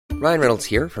Ryan Reynolds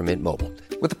here from Mint Mobile.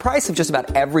 With the price of just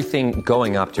about everything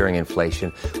going up during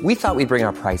inflation, we thought we'd bring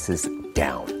our prices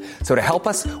down. So to help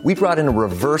us, we brought in a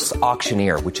reverse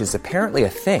auctioneer, which is apparently a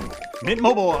thing. Mint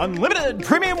Mobile Unlimited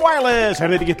Premium Wireless. How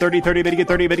to get 30, 30, bit to get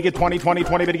 30, bit to get 20, 20,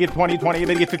 20, bit to get 20, 20,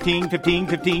 bit to get 15, 15,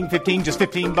 15, 15, just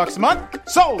 $15 a month?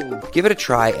 Sold! Give it a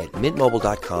try at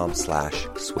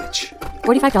mintmobile.com/switch.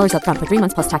 $45 up front for 3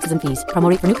 months plus taxes and fees. Promo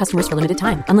rate for new customers for limited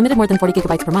time. Unlimited more than 40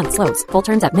 gigabytes per month. Slows full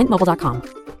terms at mintmobile.com.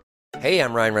 Hey,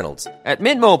 I'm Ryan Reynolds. At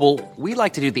Mint Mobile, we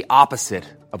like to do the opposite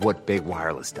of what Big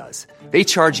Wireless does. They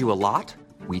charge you a lot.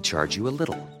 We charge you a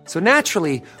little. So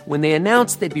naturally, when they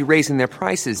announced they'd be raising their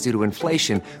prices due to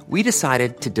inflation, we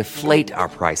decided to deflate our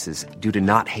prices due to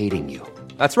not hating you.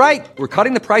 That's right. We're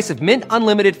cutting the price of Mint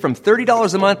Unlimited from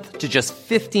 $30 a month to just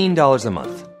 $15 a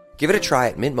month. Give it a try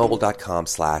at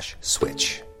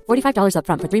mintmobile.com/switch. $45 up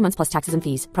front for 3 months plus taxes and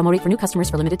fees. Promo rate for new customers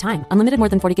for limited time. Unlimited more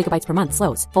than 40 gigabytes per month.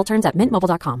 Slows full terms at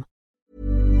mintmobile.com.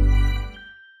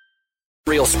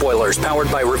 Real spoilers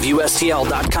powered by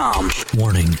ReviewSTL.com.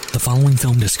 Warning, the following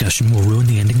film discussion will ruin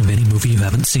the ending of any movie you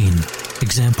haven't seen.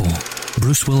 Example,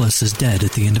 Bruce Willis is dead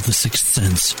at the end of The Sixth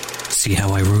Sense. See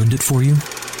how I ruined it for you?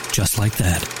 Just like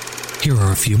that. Here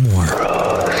are a few more.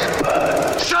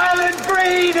 Silent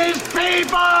breed is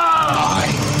people! I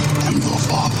am the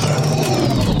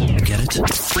father. Get it?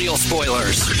 Real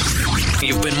spoilers.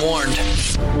 You've been warned.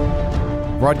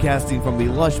 Broadcasting from the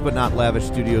lush but not lavish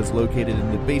studios located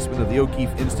in the basement of the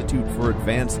O'Keefe Institute for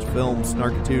Advanced Film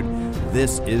Snarkitude,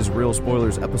 this is Real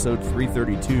Spoilers, episode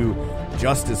 332,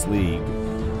 Justice League.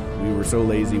 We were so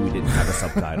lazy we didn't have a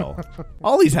subtitle.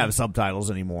 All these have subtitles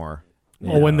anymore.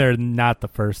 Well, when they're not the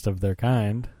first of their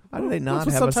kind. How do they not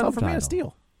What's have a subtitle subtitle? for Man of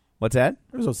Steel? What's that?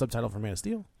 There was no subtitle for Man of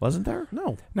Steel. Wasn't there?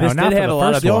 No. No, not did for have the a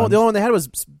lot first of The one. only one they had was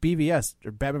BVS,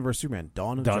 or Batman vs. Superman,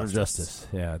 Dawn of Dawn of Justice. Justice.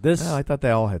 Yeah, this No, I thought they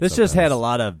all had this just subtitles. had a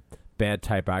lot of bad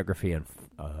typography and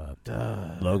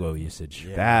logo usage.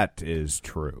 Yeah. That is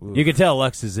true. You can tell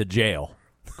Lex is in jail.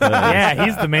 Yeah,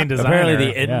 he's the main designer. Apparently,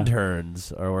 the Yeah.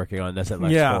 interns are working on this at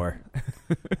Lex Yeah. 4.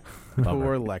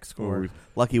 Poor LexCorp.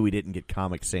 Lucky we didn't get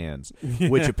Comic Sans,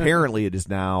 which apparently it is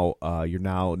now. You're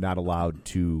now not allowed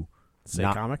to Say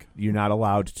not, comic? You're not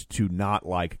allowed to not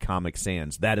like Comic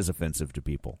Sans. That is offensive to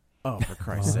people. Oh, for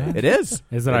Christ's sake. It is.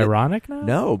 Is it ironic now?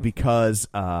 No, because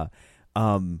so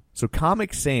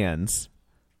Comic Sans,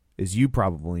 as you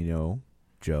probably know,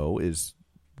 Joe, is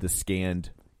the scanned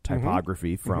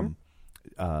typography from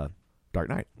Dark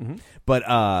Knight.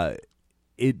 But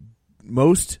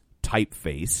most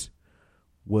typeface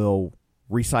will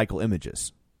recycle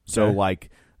images. So like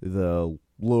the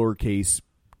lowercase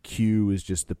Q is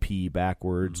just the P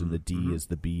backwards and the D is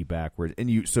the B backwards.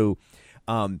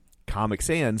 And Comic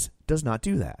Sans does not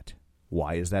do that.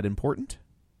 Why is that important?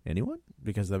 Anyone?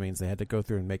 Because that means they had to go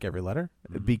through and make every letter?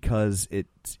 Because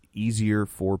it's easier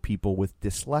for people with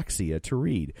dyslexia to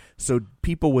read. So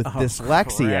people with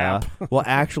dyslexia will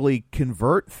actually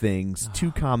convert things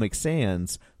to Comic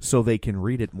Sans so they can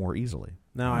read it more easily.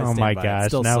 No, I Oh stand my by it. gosh, It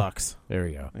still no. sucks. There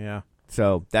we go. Yeah.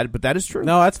 So that is true.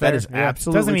 No, that's fair. That is Yeah.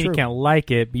 absolutely Doesn't mean true. you can't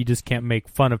like it, but you just can't make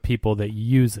fun of people that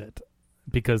use it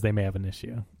because they may have an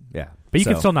issue. Yeah. But you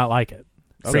So- can still not like it.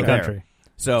 Free So- country.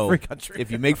 So Free country. if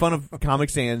you make fun of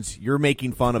Comic Sans, you're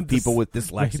making fun of people with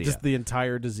dyslexia. Just the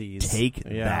entire disease. Take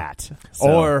Yeah. that.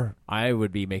 So- Or I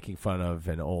would be making fun of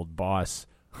an old boss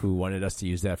who wanted us to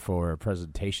use that for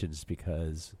presentations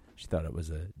because she thought it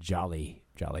was a jolly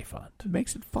font. it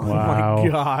makes it fun. Wow. Oh, my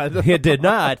God. It did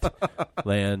not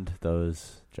land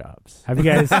those jobs. Have you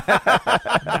guys?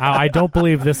 I don't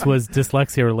believe this was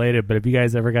dyslexia related, but have you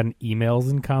guys ever gotten emails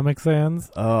in Comic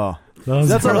Sans? Oh. Those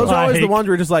Those are are always the like- ones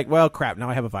where you're just like, well, crap, now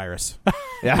I have a virus.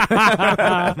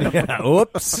 Yeah.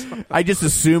 Oops. I just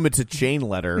assume it's a chain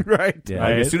letter. Right. Like,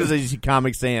 Right. as soon as I see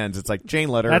Comic Sans, it's like chain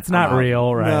letter. That's not I'm out.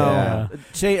 real, right? No.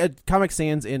 Yeah. Comic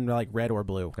Sans in like red or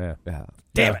blue. Yeah. Yeah.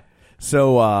 Damn it.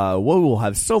 So we will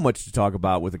have so much to talk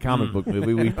about with a comic book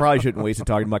movie. We probably shouldn't waste it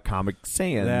talking about Comic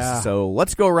Sans. Yeah. So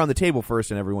let's go around the table first,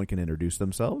 and everyone can introduce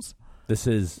themselves. This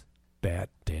is Bat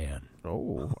Dan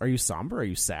Oh, are you somber? Are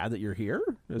you sad that you're here?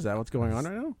 Is that what's going on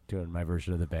right now? doing my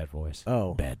version of the bad voice.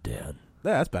 Oh. Bat Dan.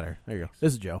 Yeah, that's better. There you go.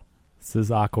 This is Joe. This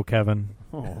is Aqua Kevin.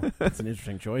 Oh, that's an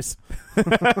interesting choice. You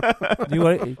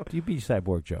be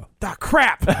Cyborg Joe? Ah,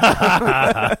 crap!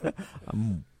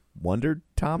 I'm wondered,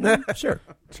 Tommy?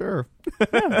 Sure.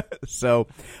 So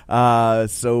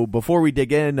before we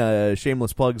dig in,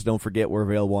 shameless plugs, don't forget we're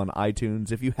available on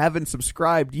iTunes. If you haven't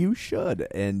subscribed, you should.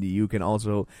 And you can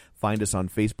also find us on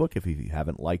Facebook. If you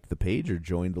haven't liked the page or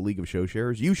joined the League of Show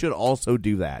Sharers, you should also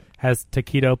do that. Has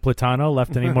Taquito Platano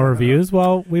left any more reviews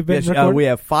while we've been recording? We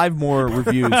have 5 more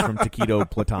reviews from Taquito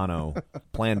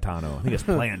Plantano. I think it's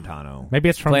Plantano. Maybe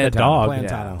it's from the dog.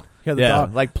 Plantano. Yeah, the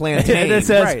dog. like plantain. It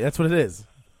says, right, that's what it is.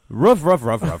 Rough.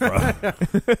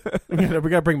 we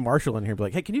gotta bring Marshall in here and be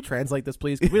like, hey, can you translate this,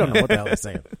 please? 'Cause we don't know what the hell he's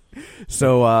saying.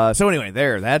 So anyway,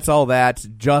 that's all that.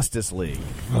 Justice League.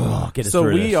 So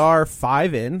we are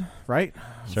 5 in, right?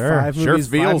 Sure. 5 movies, Sure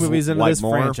feels 5 movies into like this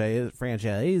more.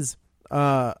 franchise.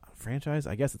 Franchise?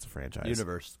 I guess it's a franchise.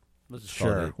 Universe. Let's just Sure,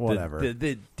 call it whatever.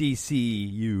 The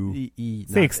DCU.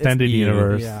 It's the extended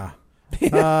universe. Yeah.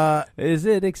 Is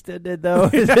it extended though?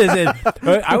 Is it?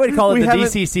 I would call it the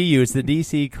DCCU. It's the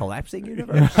DC collapsing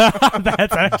universe.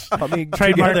 That's actually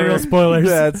trademark real spoilers.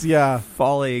 That's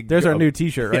falling. There's our new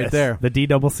T-shirt right there. The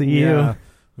DCCU. Yeah.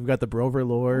 We've got the Brover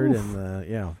Lord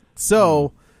and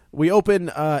So we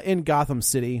open in Gotham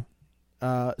City.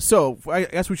 So I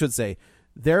guess we should say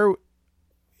there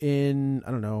in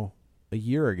a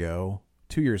year ago,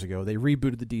 2 years ago, they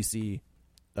rebooted the DC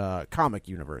comic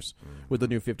universe with the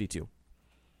New 52.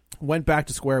 Went back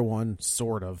to square one,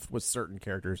 sort of, with certain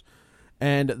characters.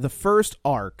 And the first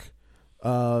arc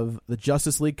of the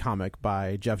Justice League comic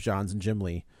by Jeff Johns and Jim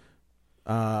Lee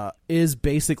is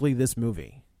basically this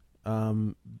movie.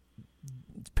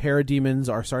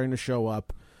 Parademons are starting to show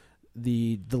up.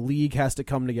 The League has to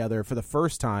come together for the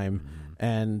first time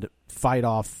and fight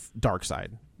off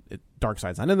Darkseid.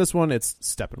 Darkseid's not in this one. It's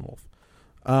Steppenwolf.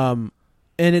 And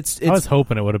it's I was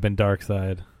hoping it would have been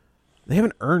Darkseid. They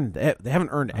haven't earned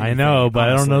anything. I know, but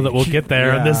honestly. I don't know that we'll get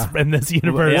there in this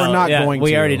universe. We're not going to.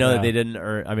 We already know that they didn't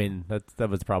earn. I mean, that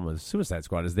was the problem with Suicide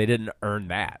Squad is they didn't earn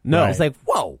that. No, it's like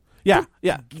whoa. Yeah.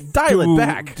 Dial it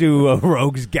back. Do a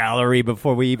rogues gallery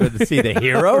before we even see the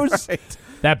heroes. Right.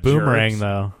 That boomerang,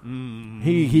 though.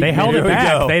 They held it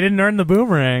back. They didn't earn the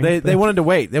boomerang. They wanted to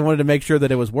wait. They wanted to make sure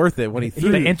that it was worth it when he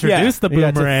threw. They introduced the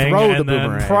boomerang. Throw the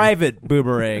boomerang. Private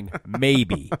boomerang,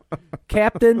 maybe.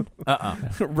 Captain,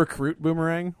 recruit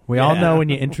boomerang. We all know when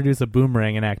you introduce a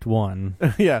boomerang in Act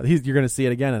 1. Yeah, you're going to see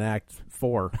it again in Act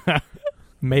 4.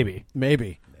 Maybe.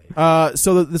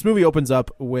 So this movie opens up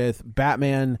with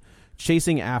Batman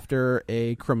chasing after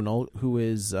a criminal who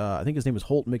is, I think his name is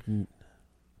Holt McNeil.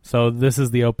 So this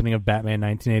is the opening of Batman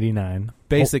 1989.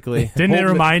 Basically. Didn't it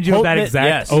remind you of that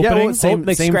exact opening? Yeah, well, same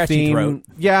theme. Throat.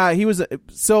 Yeah, he was.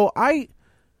 So in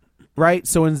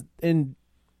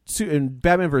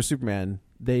Batman vs. Superman,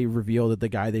 they reveal that the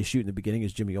guy they shoot in the beginning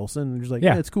is Jimmy Olsen. And just like,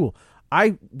 yeah, it's cool.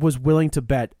 I was willing to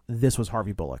bet this was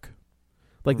Harvey Bullock.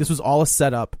 Like, this was all a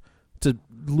setup to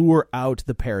lure out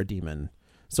the Parademon.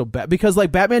 So because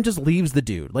Batman just leaves the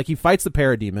dude, like he fights the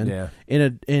Parademon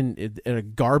in a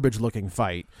garbage looking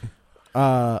fight,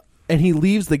 and he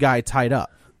leaves the guy tied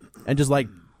up and just like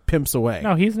pimps away.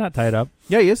 No, he's not tied up.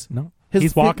 Yeah, he is. No,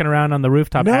 he's walking around on the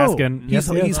rooftop asking.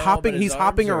 He's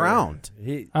hopping around.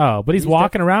 But he's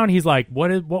walking around. He's like,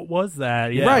 what was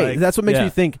that? Yeah, right. That's what makes me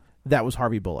think that was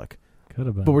Harvey Bullock. Could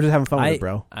have been. But we're just having fun with it,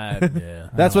 bro.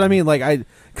 That's what I mean. Like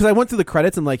because I went through the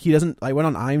credits and like he doesn't. I went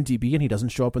on IMDb and he doesn't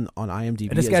show up on IMDb.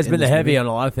 And this guy's been heavy on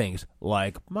a lot of things,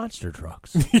 like monster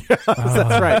trucks. That's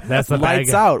right. That's the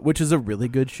Lights Out, which is a really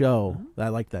good show. I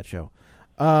like that show.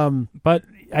 But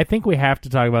I think we have to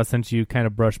talk about, since you kind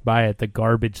of brushed by it, the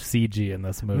garbage CG in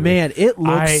this movie. Man, it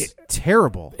looks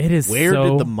terrible. It is. Where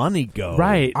did the money go?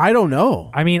 Right. I don't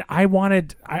know. I mean, I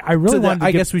really wanted.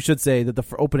 I guess we should say that the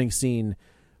opening scene.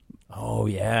 Oh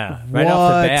yeah, right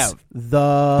off the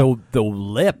bat, the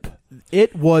lip.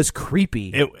 It was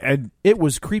creepy. It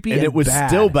was creepy, and it was bad.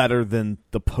 still better than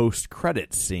the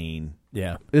post-credit scene.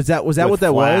 Yeah, was that what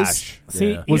that Flash. was?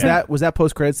 See, was that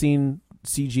post-credit scene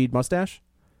CG'd mustache?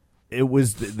 It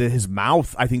was his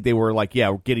mouth. I think they were like,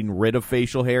 getting rid of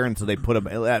facial hair, and so they put him.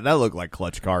 That looked like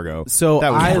Clutch Cargo. So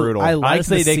that was brutal. I liked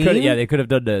honestly, the scene. they could have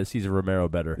done the Cesar Romero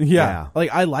better. Yeah,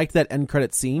 like I liked that end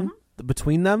credit scene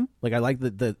between them. Like I like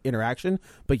the interaction,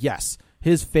 but yes,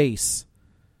 his face,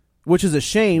 which is a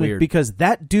shame because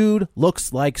that dude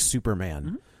looks like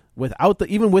Superman.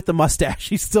 even with the mustache,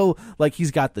 he's still like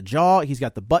he's got the jaw, he's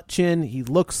got the butt chin. He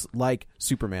looks like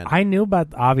Superman. I knew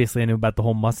about the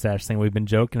whole mustache thing. We've been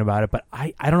joking about it, but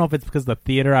I don't know if it's because the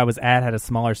theater I was at had a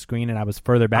smaller screen and I was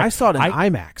further back. I saw it in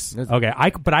IMAX.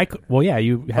 Okay,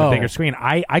 you had a bigger screen.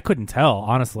 I couldn't tell,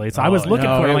 honestly. So I was looking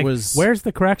for it. Like, where's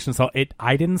the correction? So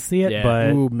I didn't see it, but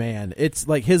ooh man, it's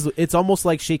like it's almost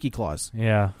like Shaky Claws.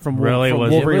 Yeah, from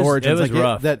Wolverine Origins. It was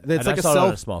rough. It's like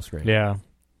a small screen. Yeah.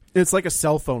 It's like a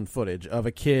cell phone footage of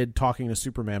a kid talking to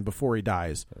Superman before he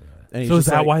dies. And so is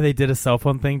that why they did a cell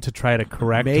phone thing to try to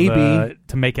correct to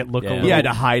make it look a little...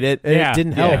 to hide it. It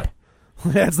didn't help.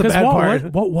 That's the bad part.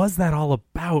 What was that all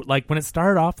about? Like, when it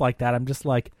started off like that, I'm just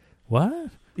like, what?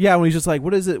 Yeah, when he's just like,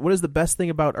 what is it? What is the best thing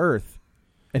about Earth?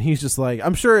 And he's just like,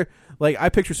 I'm sure, like, I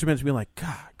picture Superman being like,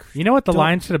 God. You know what the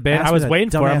line should have been? I was waiting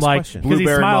for him, like, because he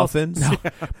smiles. No,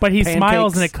 but he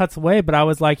smiles and it cuts away, but I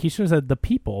was like, he should have said the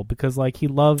people, because, like, he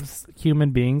loves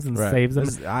human beings and saves them.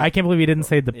 I can't believe he didn't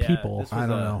say the people. I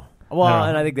don't know. Well,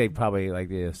 and I think they probably, like,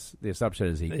 the assumption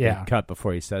is he cut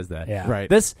before he says that. Yeah. Right.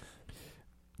 This,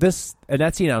 and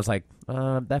that scene, I was like,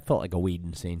 that felt like a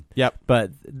Whedon scene. Yep.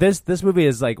 But this movie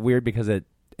is, like, weird because it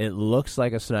looks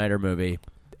like a Snyder movie.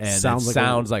 And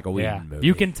sounds like a Whedon movie.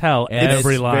 You can tell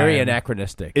every line. Very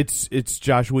anachronistic. It's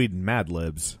Josh Whedon Mad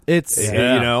Libs. It's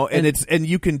and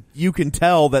you can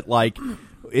tell that, like,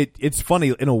 it's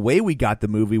funny in a way. We got the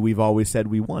movie we've always said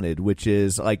we wanted, which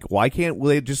is like, why can't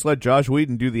they just let Josh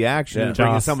Whedon do the action and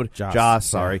bring in somebody? Josh,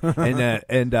 sorry,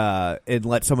 and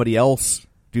let somebody else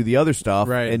do the other stuff,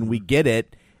 right? And we get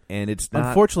it, and it's not.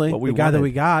 Unfortunately, what we the guy wanted. that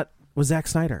we got was Zack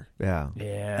Snyder. Yeah.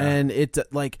 And it's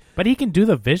like, but he can do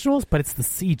the visuals, but it's the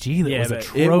CG that was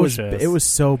atrocious. It was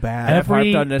so bad.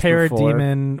 Every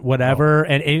parademon, whatever,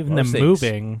 and even them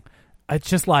moving. It's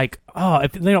just like,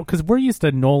 because we're used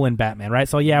to Nolan Batman, right?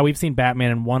 So yeah, we've seen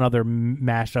Batman in one other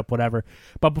mashup, whatever.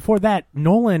 But before that,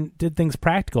 Nolan did things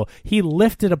practical. He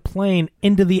lifted a plane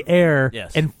into the air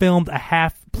and filmed a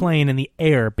half plane in the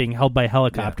air being held by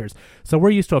helicopters. So we're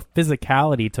used to a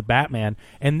physicality to Batman.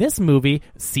 And this movie,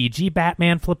 CG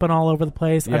Batman flipping all over the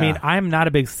place. I mean, I'm not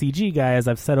a big CG guy, as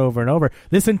I've said over and over.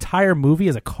 This entire movie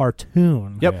is a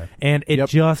cartoon. Yep. And it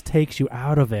just takes you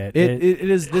out of it. It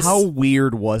is this. How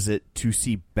weird was it to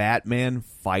see Batman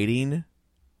fighting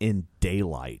in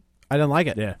daylight? I didn't like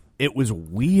it. Yeah. It was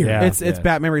weird. Yeah. It's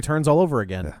Batman Returns all over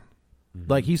again. Yeah.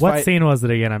 Like what scene was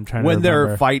it again? I'm trying to remember.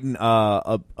 They're fighting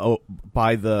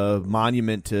by the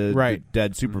monument to the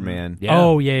dead Superman. Yeah.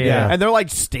 Oh yeah. And they're like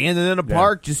standing in a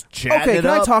park just chatting. Okay, can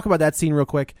I talk about that scene real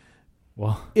quick?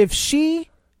 Well, if she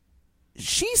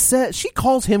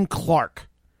calls him Clark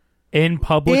in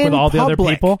public with all the other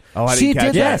people. Oh, I she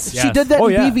didn't did catch that. She did that in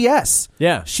BVS.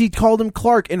 Yeah, she called him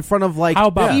Clark in front of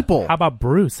people. How about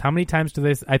Bruce? How many times do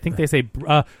they? I think they say.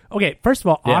 Okay, first of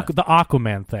all, the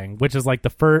Aquaman thing, which is like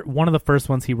one of the first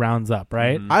ones he rounds up,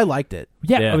 right? I liked it.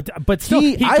 Yeah. But still,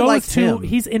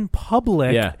 he's in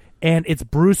public. Yeah. And it's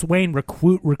Bruce Wayne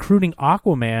recruiting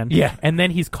Aquaman. Yeah. And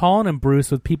then he's calling him Bruce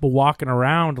with people walking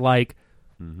around like.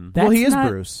 Well, he is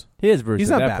Bruce. He is Bruce. He's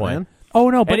at not that Batman. point. Oh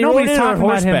no, but nobody's talking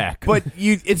about him. But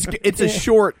it's a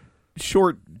short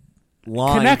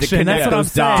line connection. That's what I'm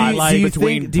saying.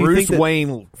 Between Bruce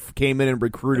Wayne came in and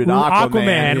recruited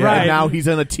Aquaman, right? And now he's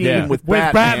on a team with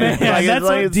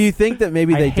Batman. Do you think that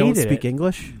maybe they don't speak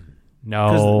English?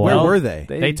 No. Where were they?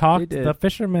 They talked. The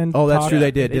fishermen. Oh, that's true.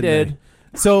 They did. Didn't they?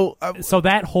 So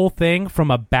that whole thing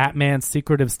from a Batman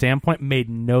secretive standpoint made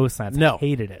no sense. No. I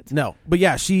hated it. No. But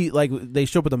yeah, they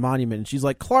show up at the monument and she's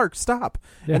like, Clark, stop.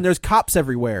 Yeah. And there's cops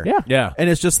everywhere. Yeah. Yeah. And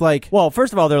it's just like, well,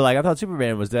 first of all, they're like, I thought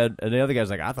Superman was dead, and the other guy's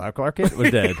like, I thought Clark Kent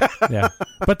was dead. Yeah.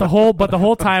 But the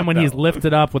whole time when he's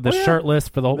lifted up with the shirtless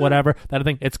for the whatever, that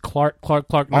thing, it's Clark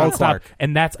nonstop, Clark.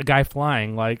 And that's a guy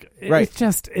flying. Like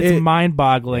it's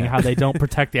mind-boggling how they don't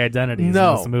protect the identities in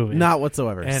this movie. Not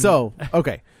whatsoever. So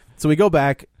we go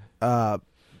back.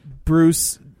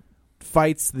 Bruce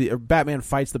Batman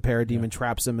fights the parademon,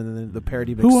 traps him, and then the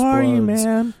parademon explodes. Who are you,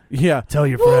 man? Yeah. Tell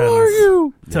your friends. Who are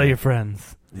you? Tell your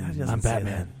friends. Yeah, I'm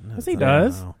Batman. Yes, he I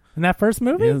does. don't know. In that first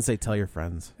movie? He doesn't say tell your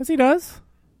friends. Yes, he does.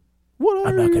 What are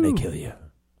I'm not you? going to kill you.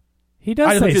 He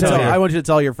does say I want you to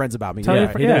tell your friends about me. He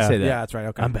does say that. Yeah, that's right.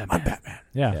 Okay. I'm Batman.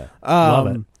 Yeah. Love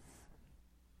it.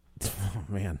 Oh,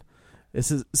 man. This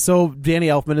is so Danny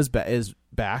Elfman is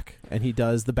back, and he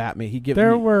does the Batman.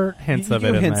 There were hints of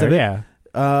it in there.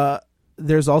 Yeah.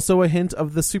 There's also a hint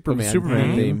of the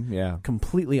Superman theme. Yeah.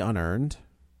 Completely unearned.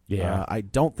 Yeah. I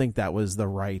don't think that was the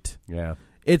right. Yeah.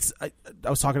 I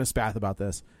was talking to Spath about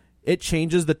this. It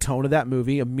changes the tone of that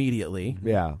movie immediately.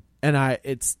 Yeah. And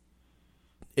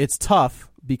it's tough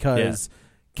because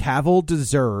Cavill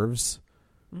deserves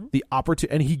the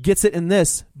opportunity, and he gets it in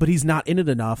this, but he's not in it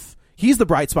enough. He's the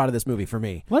bright spot of this movie for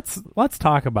me. Let's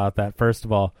talk about that first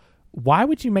of all. Why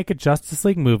would you make a Justice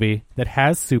League movie that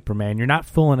has Superman? You're not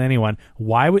fooling anyone.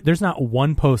 There's not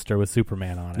one poster with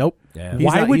Superman on it? Nope. Yeah.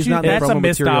 Why would you? That's a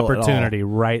missed material opportunity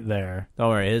right there. Don't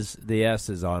worry, the S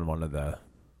is on one of the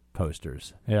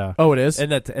posters. Yeah. Oh, it is?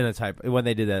 And the type when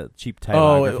they did that cheap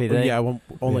typography thing. Yeah,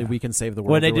 only we can save the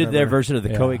world. When they did their version of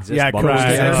the coexist bumper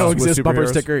sticker. Coexist bumper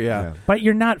sticker, yeah. But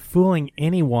you're not fooling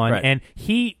anyone, and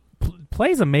he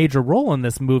plays a major role in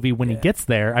this movie when he gets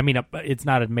there. I mean, it's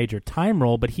not a major time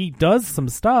role, but he does some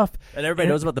stuff. And everybody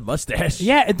knows about the mustache.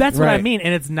 Yeah, that's what I mean.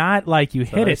 And it's not like you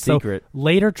hit it. Secret. So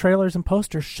later trailers and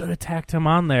posters should have tacked him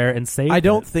on there and saved I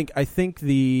think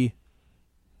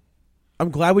I'm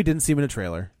glad we didn't see him in a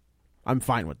trailer. I'm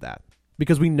fine with that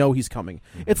because we know he's coming.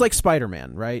 Mm-hmm. It's like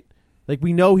Spider-Man, right? Like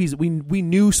we know we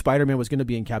knew Spider-Man was going to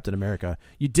be in Captain America.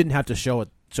 You didn't have to show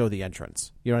the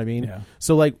entrance. You know what I mean? Yeah.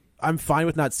 So like I'm fine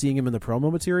with not seeing him in the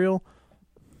promo material,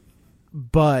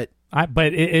 but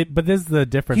this is the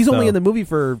difference. He's only in the movie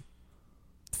for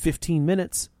 15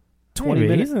 minutes, 20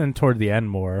 minutes. He's in toward the end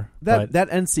more. That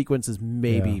end sequence is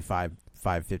maybe 10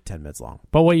 minutes long.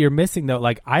 But what you're missing though,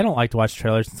 like I don't like to watch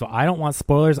trailers, so I don't want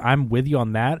spoilers. I'm with you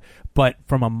on that. But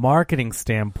from a marketing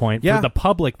standpoint, for the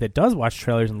public that does watch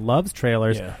trailers and loves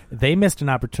trailers, they missed an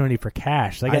opportunity for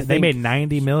cash. They made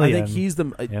 $90 million. I think he's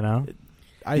the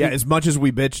as much as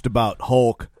we bitched about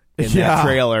Hulk in that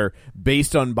trailer,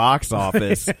 based on box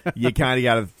office, you kind of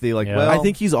got to feel like, well, I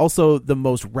think he's also the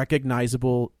most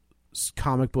recognizable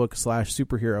comic book /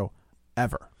 superhero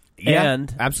ever.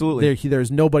 And absolutely,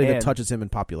 there's nobody that touches him in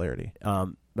popularity.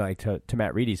 Like to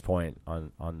Matt Reedy's point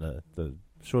on the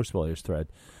short spoilers thread,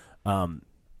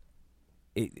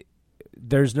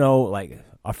 there's no like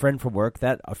a friend from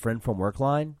work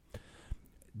line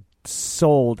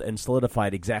sold and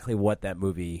solidified exactly what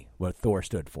Thor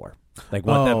stood for, like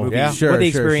what that movie, what the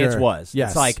experience was.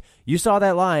 Yes. It's like you saw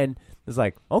that line, it's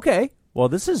like, okay, well,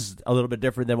 this is a little bit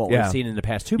different than what we've seen in the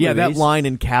past two movies. Yeah, that line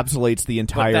encapsulates the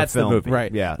entire that's film. The movie.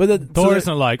 Right. Yeah. But Thor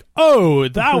isn't like, oh,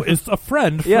 that is a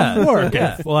friend from work.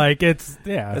 It's like, it's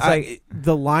like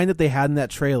the line that they had in that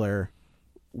trailer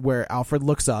where Alfred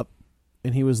looks up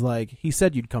and he was like, he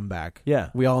said you'd come back. Yeah.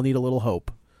 We all need a little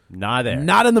hope. Not there.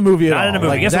 Not in the movie at all. Not in the movie.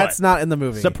 Like, Guess that's what? not in the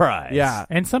movie. Surprise. Yeah.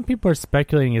 And some people are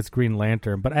speculating it's Green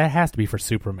Lantern, but it has to be for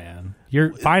Superman.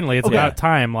 It's about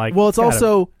time. Like, well, it's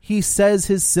also, he says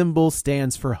his symbol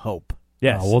stands for hope.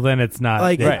 Yes. Well, then it's not.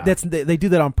 Like they do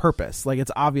that on purpose. Like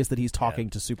it's obvious that he's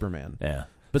talking to Superman. Yeah.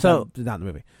 But not in the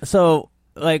movie. So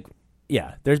like,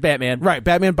 there's Batman. Right.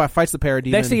 Batman fights the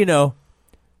parademon. Next thing you know,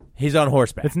 he's on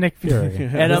horseback. It's Nick Fury.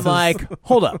 And I'm like,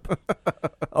 hold up.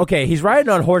 Okay, he's riding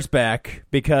on horseback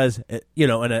because, in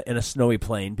a snowy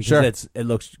plain because it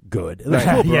looks good. It looks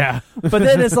cool, bro. Yeah. But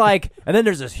then it's like, and then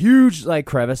there's this huge like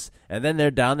crevice, and then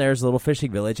there's a little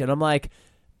fishing village, and I'm like,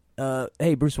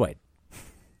 hey, Bruce Wayne,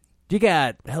 you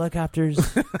got helicopters?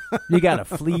 You got a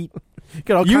fleet? You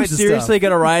got all you kinds of seriously stuff.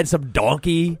 gonna ride some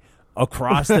donkey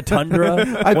across the tundra?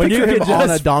 I when picture you him could on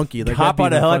just a donkey. Like, hop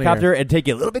on a helicopter and take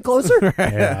you a little bit closer?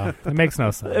 Yeah. It makes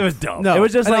no sense. It was dumb. No, it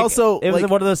was just and like also, it was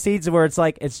like- one of those scenes where it's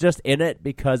like it's just in it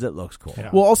because it looks cool.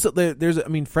 Yeah. Well, also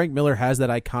Frank Miller has that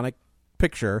iconic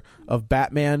picture of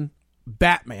Batman,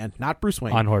 not Bruce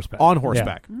Wayne, On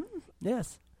horseback. Yeah.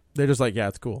 Yes, They're just like, yeah,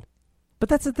 it's cool. but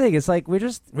that's the thing. It's like we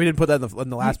didn't put that in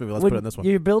the last movie. Let's put it in this one.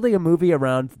 You're building a movie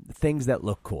around things that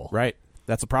look cool, Right.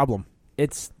 That's a problem.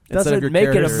 It Instead of your doesn't make it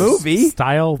a characters- movie.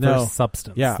 Style versus No.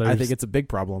 substance. Yeah, I think it's a big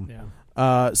problem.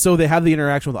 Yeah. So they have the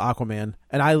interaction with Aquaman,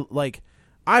 and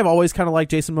I've always kind of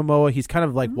liked Jason Momoa. He's kind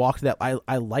of like walked that.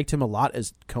 I liked him a lot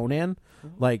as Conan.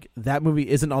 Like that movie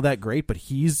isn't all that great, but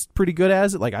he's pretty good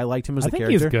as it. Like I liked him as I a think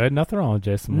character. he's good. Nothing wrong with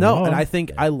Jason Momoa. No, and I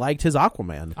think I liked his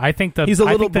Aquaman. I think He's a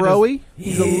little broy.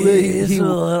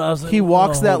 He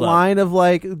walks that line of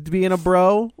like being a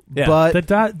bro, Yeah. but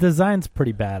The design's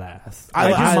pretty badass.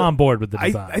 I- I'm on board with the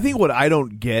design. I think what I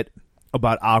don't get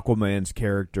about Aquaman's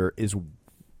character is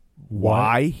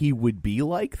why he would be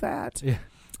like that. Yeah.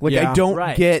 Like Yeah. I don't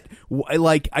Right. get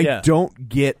I Yeah. don't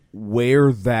get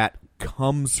where that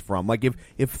comes from. Like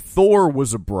if Thor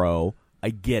was a bro, I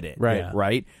get it. Right. Yeah.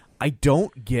 Right? I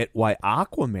don't get why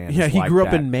Aquaman yeah, is he like grew up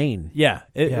that. in Maine. Yeah,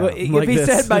 if like he this.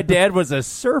 said my dad was a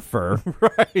surfer,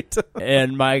 Right.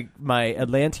 and my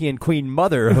Atlantean queen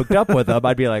mother hooked up with him,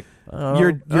 I'd be like, oh,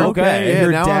 You're okay. yeah,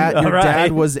 Your now dad, I'm- your all dad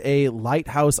right. was a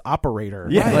lighthouse operator.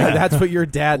 Yeah. Like, that's what your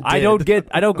dad did.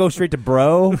 I don't go straight to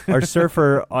bro or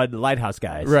surfer on Lighthouse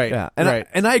Guys. Right. Yeah, and right.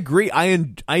 I agree. I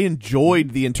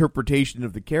enjoyed the interpretation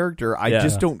of the character. I Yeah.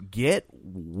 just don't get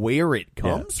where it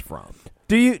comes from.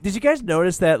 Did you guys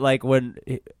notice that like when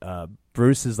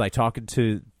Bruce is like talking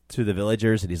to the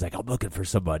villagers, and he's like, I'm looking for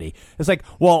somebody. It's like,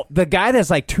 well, the guy that's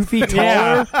like 2 feet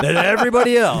taller than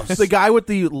everybody else, the guy with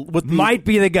the might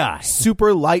be the guy.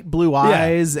 Super light blue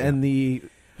eyes and the.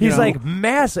 He's like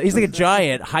massive. He's like a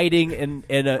giant hiding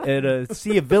in a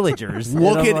sea of villagers.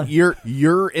 Look at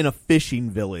you're in a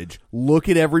fishing village. Look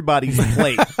at everybody's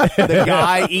plate. The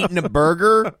guy eating a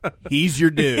burger, he's your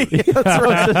dude. That's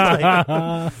what it's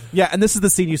like. Yeah, and this is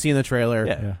the scene you see in the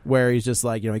trailer where he's just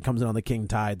like, he comes in on the king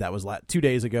tide. That was 2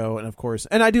 days ago, and of course,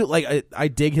 and I do like I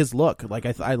dig his look.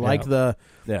 Like I like the.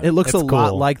 Yeah. It looks a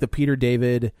lot like the Peter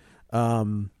David.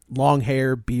 Long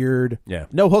hair, beard,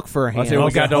 no hook for a hand.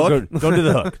 Don't do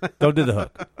the hook. Don't do the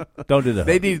hook. Don't do the hook.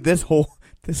 They need this whole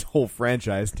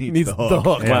franchise needs the hook. The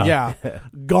hook. Yeah.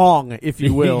 Gong, if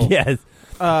you will. Yes.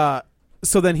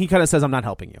 So then he kind of says, "I'm not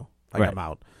helping you. I'm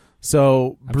out."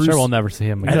 So I'm sure we'll never see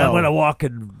him again. And I'm going to walk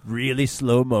in really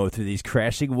slow-mo through these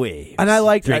crashing waves. And I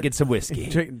like drinking some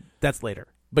whiskey. That's later.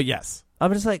 But yes.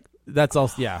 I'm just like, that's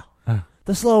also, yeah.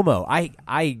 The slow-mo.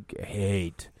 I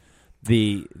hate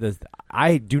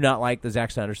I do not like the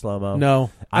Zack Snyder slow-mo. No.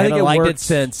 I think haven't liked it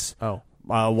since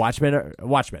Watchmen.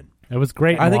 It was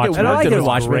great. I think I liked it in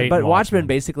Watchmen, but Watchmen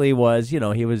basically was,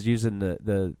 he was using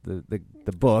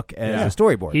the book as a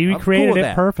storyboard. He recreated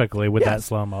it perfectly with that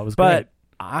slow-mo. It was great.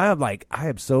 I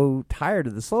am so tired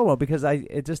of the slow-mo because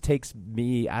it just takes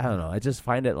me, I don't know, I just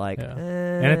find it like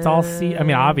and it's all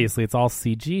obviously it's all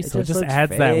CG, so it just adds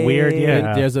fake. that weird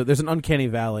there's an uncanny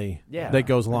valley that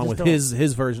goes along with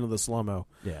his version of the slow-mo.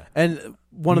 Yeah. And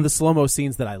one of the slow-mo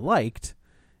scenes that I liked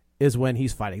is when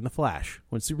he's fighting the Flash.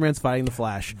 When Superman's fighting the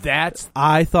Flash.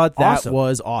 I thought that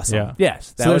was awesome. Yeah.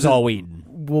 Yes, that was all Whedon.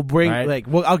 We'll bring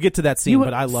I'll get to that scene,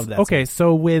 but I love that. Okay, scene.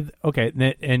 So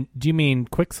and do you mean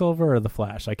Quicksilver or the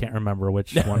Flash? I can't remember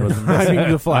which one was in this. I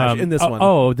mean the Flash in this one.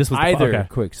 Oh, this was either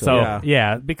Quicksilver.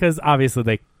 So because obviously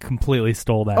they completely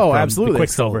stole that. Oh, from absolutely, the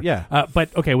Quicksilver. Yeah,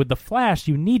 but with the Flash,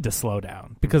 you need to slow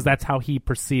down because that's how he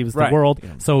perceives the world.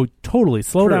 Yeah. So totally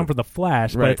slow down for the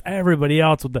Flash, but it's everybody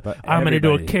else with the. I'm going to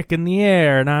do a kick in the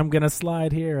air and I'm going to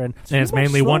slide here, and it's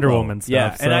mainly Wonder Woman stuff.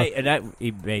 Yeah, so. and that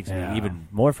it makes me even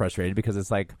more frustrated because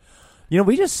it's like.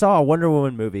 We just saw a Wonder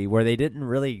Woman movie where they didn't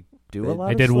really do a lot.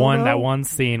 They did slow-mo. That one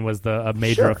scene was a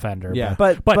major offender. Yeah,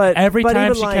 but every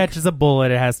time she catches a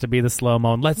bullet, it has to be the slow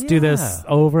mo. And let's do this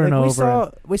over and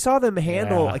over. We saw them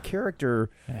handle a character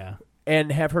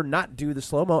and have her not do the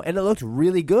slow mo, and it looked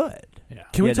really good. Yeah.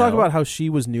 Can we talk about how she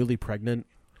was newly pregnant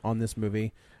on this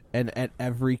movie, and at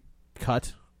every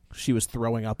cut she was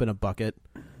throwing up in a bucket,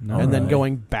 then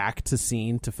going back to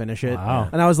scene to finish it. Wow.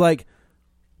 And I was like,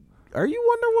 are you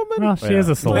Wonder Woman? Well, she is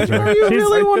a soldier. Are you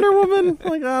really Wonder Woman?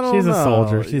 Like, I don't know. She's a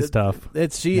soldier. She's tough.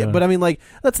 But I mean, like,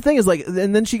 that's the thing is, like,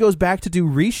 and then she goes back to do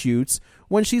reshoots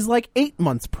when she's like 8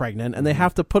 months pregnant, and they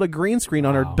have to put a green screen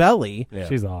on her belly. Yeah.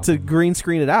 She's awesome. To green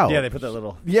screen it out. Yeah, they put that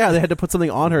little. Yeah, they had to put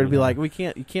something on her to be like,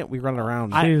 we run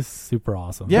around. She's super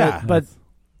awesome. Yeah, but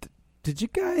did you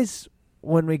guys,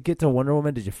 when we get to Wonder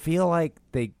Woman, did you feel like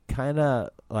they kind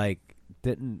of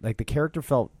didn't the character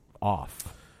felt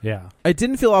off? Yeah, it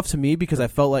didn't feel off to me because I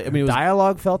felt like it was,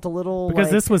 dialogue felt a little because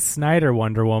this was Snyder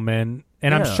Wonder Woman,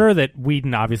 and I'm sure that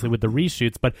Whedon obviously with the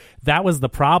reshoots, but that was the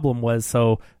problem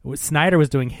so Snyder was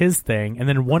doing his thing, and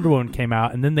then Wonder Woman came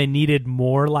out, and then they needed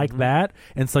more like that,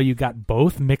 and so you got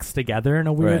both mixed together in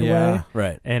a weird way,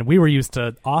 right? And we were used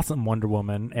to awesome Wonder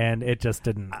Woman, and it just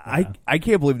didn't. I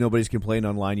can't believe nobody's complained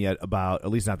online yet about, at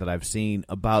least not that I've seen,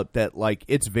 about that. Like,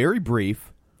 it's very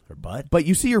brief. Butt, but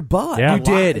you see her butt. Yeah. You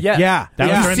did, yeah. That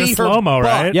was during the slow mo,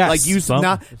 right? Yes. Like you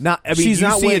not. I mean, she's you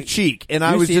not see a cheek, and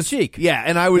I was just cheek. Yeah,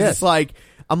 and I was just like,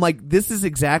 I'm like, this is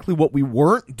exactly what we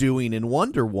weren't doing in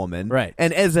Wonder Woman, right?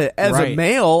 And as a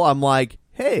male, I'm like,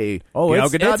 hey,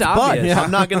 it's obvious. Yeah.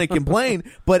 I'm not going to complain.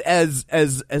 But as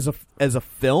a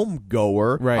film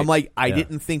goer, I'm like, I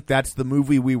didn't think that's the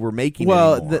movie we were making.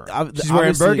 Anymore. She's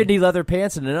wearing burgundy leather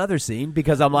pants in another scene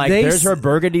because I'm like, there's her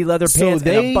burgundy leather pants and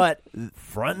a butt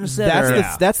front and center.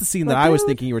 That's the scene that I was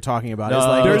thinking you were talking about.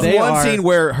 No. There's one scene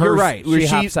where you're right. Where she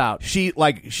hops out.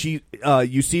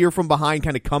 You see her from behind,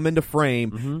 kind of come into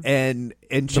frame, and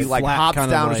she like hops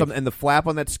down or something, and the flap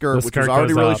on that skirt, which was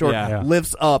already really short,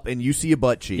 lifts up, and you see a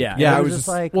butt cheek. Yeah. I was just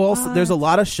like, well, also, there's a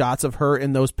lot of shots of her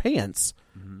in those pants.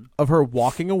 Of her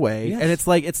walking away, and it's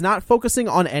like it's not focusing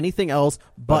on anything else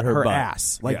but her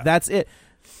ass. Like that's it.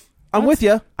 I'm with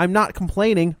you. I'm not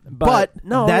complaining, but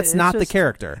no, that's not the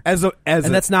character. And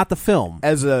that's not the film.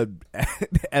 As a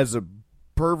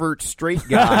pervert straight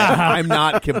guy, I'm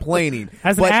not complaining.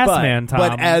 As an ass man, Tom.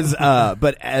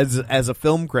 But as a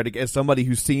film critic, as somebody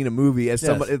who's seen a movie, as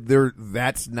somebody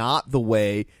that's not the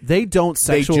way they don't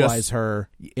sexualize her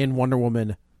in Wonder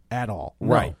Woman at all.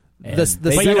 Right.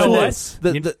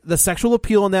 The sexual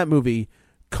appeal in that movie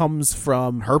comes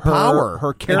from her power,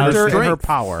 her character, and her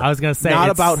power. I was going to say, not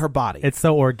about her body. It's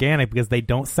so organic because they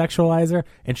don't sexualize her,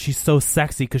 and she's so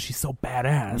sexy because she's so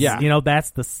badass. Yeah. You know,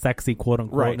 that's the sexy quote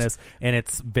unquoteness, and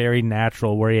it's very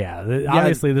natural. Where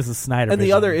obviously this is Snyder. And vision.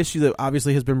 the other issue that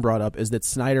obviously has been brought up is that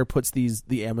Snyder puts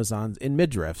the Amazons in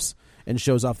midriffs and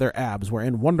shows off their abs. Where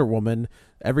in Wonder Woman,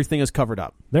 everything is covered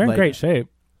up. They're in great shape.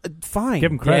 Fine,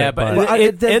 give them credit. Yeah, but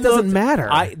it doesn't matter.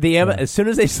 As soon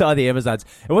as they saw the Amazons,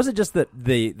 it wasn't just the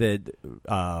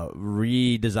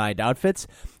redesigned outfits.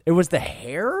 It was the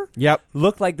hair. Yep,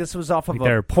 looked like this was off of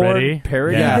a porn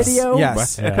parody video.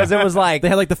 Yes, because it was like they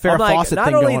had like the Farrah Fawcett not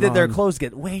thing only going did their on. clothes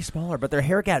get way smaller, but their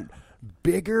hair got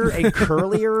bigger and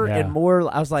curlier and more.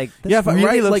 I was like, this really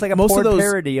right, looks like a most porn of those,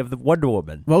 parody of the Wonder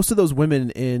Woman. Most of those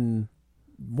women in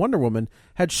Wonder Woman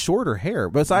had shorter hair,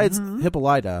 besides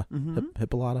Hippolyta.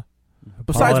 Hippolyta.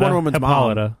 Besides Wonder Woman's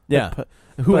mom,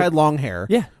 who had long hair.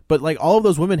 Yeah, but like all of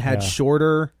those women had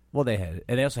shorter. Well, they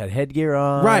also had headgear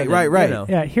on. Right. You know.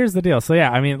 Yeah, here's the deal. So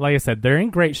yeah, I mean, like I said, they're in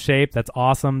great shape. That's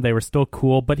awesome. They were still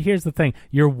cool. But here's the thing: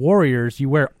 you're warriors. You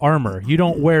wear armor. You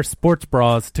don't wear sports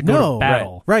bras to go to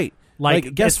battle. Right.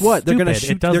 Like guess what? They're gonna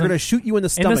shoot. They're gonna shoot you in the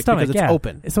stomach because it's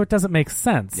open. So it doesn't make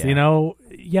sense. You know.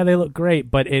 Yeah, they look great,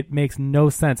 but it makes no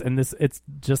sense. And it's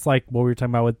just like what we were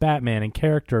talking about with Batman and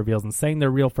character reveals and saying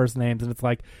their real first names. And it's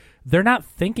like they're not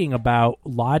thinking about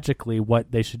logically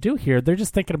what they should do here. They're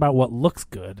just thinking about what looks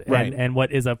good and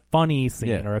what is a funny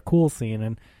scene or a cool scene.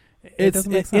 And it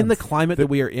doesn't make sense. In the climate that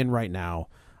we are in right now,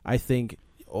 I think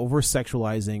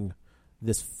over-sexualizing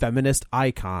this feminist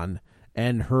icon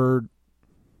and her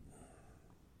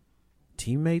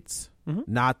teammates...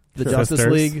 Not the Justice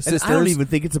League sisters. And I don't even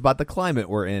think it's about the climate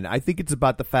we're in. I think it's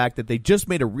about the fact that they just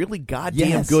made a really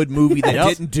goddamn good movie that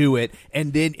didn't do it,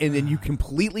 and then you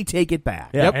completely take it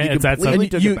back. Yeah, you completely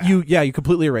took it back. You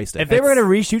completely erased it. If they were going to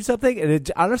reshoot something,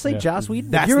 and honestly, Joss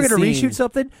Whedon, if you were going to reshoot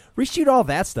something, reshoot all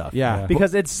that stuff. Yeah,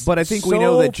 because it's but I think so we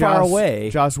know that far away.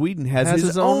 Joss Whedon has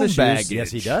his own issues. baggage.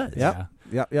 Yes, he does. Yep.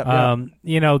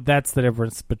 You know, that's the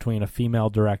difference between a female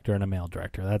director and a male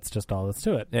director. That's just all that's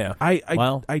to it. Yeah.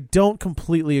 I don't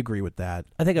completely agree with that.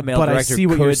 I think a male but director I see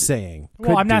what could, you're saying.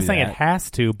 Well, I'm not saying that. it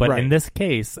has to, but in this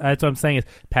case, that's what I'm saying is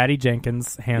Patty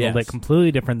Jenkins handled it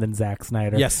completely different than Zack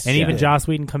Snyder. Yes. And even Joss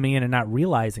Whedon coming in and not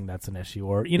realizing that's an issue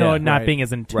or, you know, not being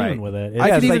as in tune with it.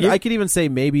 I could even say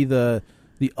maybe the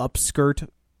upskirt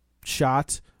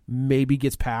shot maybe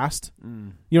gets past.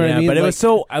 You know what I mean? But it was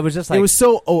so. I was just like, it was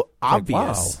so obvious.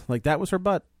 Wow. Like that was her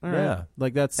butt. All right. Yeah,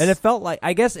 like that's. And it felt like.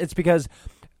 I guess it's because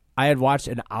I had watched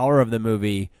an hour of the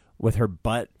movie with her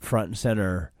butt front and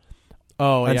center.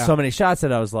 Oh, and so many shots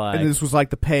that I was like, and this was like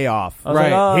the payoff. Right.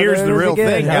 Like, oh, here's the real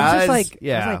thing, guys. I was just like,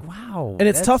 yeah. I was like, wow. And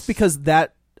it's tough because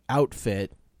that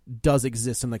outfit does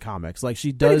exist in the comics. Like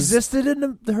she does. It existed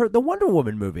in the Wonder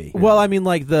Woman movie. Well, I mean,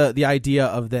 like the idea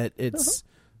of that it's.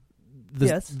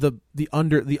 The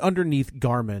underneath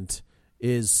garment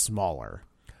is smaller.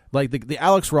 Like the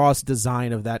Alex Ross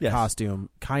design of that costume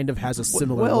kind of has a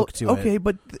similar look to it. Okay,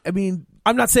 but I mean,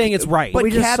 I'm not saying it's right. But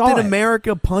we just Captain saw it.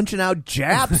 America punching out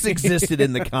Japs existed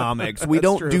in the comics. We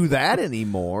don't do that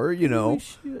anymore, you know.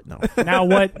 No. Now,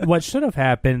 what should have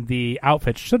happened? The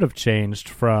outfit should have changed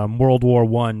from World War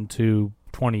I to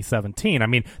 2017. I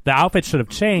mean, the outfit should have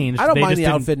changed. I don't They mind just the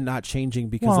didn't- outfit not changing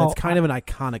because that's kind of an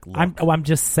iconic look. I'm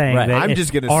just saying that I'm it's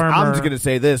just gonna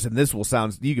say this, and this will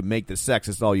sound. You can make this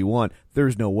sexist all you want.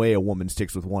 There's no way a woman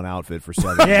sticks with one outfit for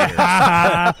 7 years.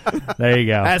 There you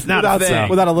go. That's not a thing.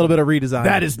 Without a little bit of redesign.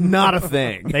 That is not a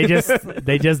thing.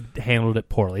 They just handled it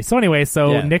poorly. So anyway,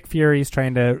 Nick Fury's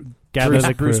trying to gather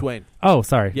the crew. Bruce Wayne. Oh,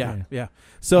 sorry. Yeah.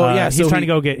 So he's trying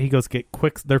to get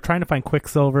Quick. They're trying to find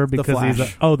Quicksilver because Flash.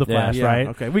 he's the Flash, right?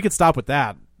 Okay, we could stop with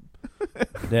that.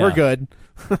 Yeah. We're good.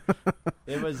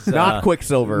 It was Not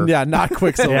Quicksilver. Yeah, not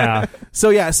Quicksilver.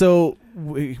 Yeah. So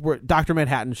Dr.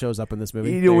 Manhattan shows up in this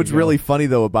movie. You know what's really funny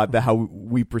though about how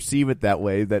we perceive it that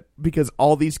way, that because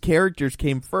all these characters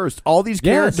came first, all these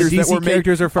characters the DC that were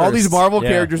characters are first. all these Marvel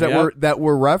characters that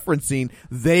we're referencing,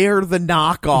 they're the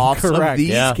knockoffs of Correct.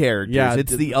 these characters. Yeah.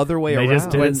 It's the other way They around. just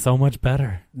did it so much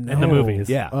better in the movies.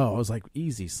 Yeah. Oh, I was like,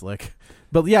 easy, slick.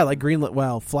 But yeah, like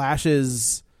Flash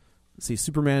is. See,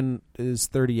 Superman is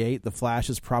 38. The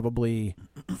Flash is probably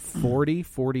 40,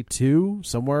 42,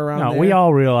 somewhere around there. We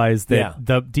all realized that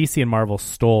the DC and Marvel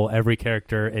stole every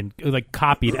character and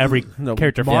copied every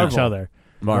character from each other.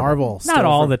 Marvel. Not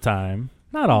all the time.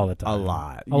 Not all the time. A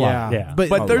lot. A lot. Yeah.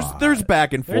 But there's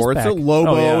back and forth. back. So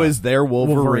Lobo is their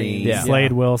Wolverine. Yeah.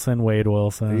 Slade Wilson, Wade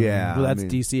Wilson. Yeah. Well, that's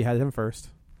DC had him first.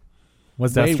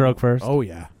 Was Deathstroke first? Oh,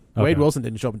 yeah. Wade Wilson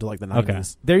didn't show up until like the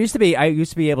 90s. There I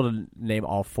used to be able to name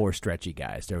all 4 stretchy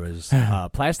guys. There was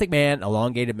Plastic Man,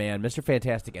 Elongated Man, Mr.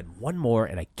 Fantastic, and one more,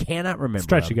 and I cannot remember.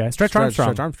 Stretchy guy. Stretch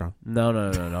Armstrong. No.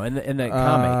 In the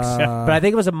comics. But I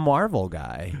think it was a Marvel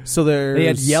guy. So He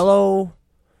had yellow.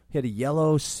 He had a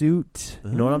yellow suit.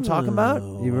 You know what I'm talking about?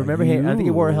 You remember him? I think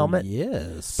he wore a helmet.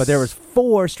 Yes. But there was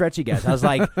 4 stretchy guys. I was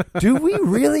like, do we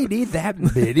really need that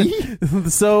many?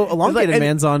 So Elongated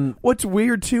Man's on. What's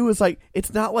weird too is like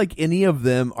it's not like any of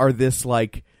them are this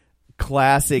like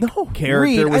classic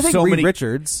character with I think so Reed many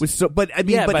Richards. But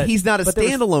he's not a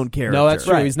standalone character. No, that's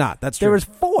true. Right. He's not. That's true. There was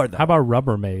 4 though. How about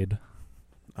Rubbermaid?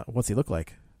 What's he look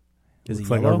like? Is he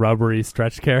Looks like yellow? a rubbery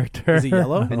stretch character. Is he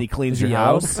yellow? And he cleans Is your he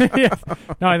house. Yeah.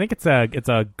 No, I think it's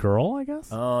a girl. I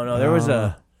guess. Oh no, there was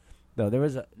a. No, there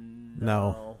was a.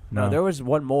 No. There was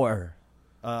one more,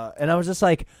 and I was just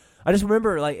like, I just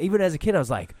remember like even as a kid, I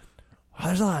was like, oh,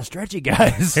 there's a lot of stretchy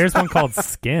guys. Here's one called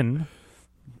Skin.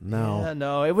 No. Yeah,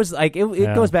 no, it was like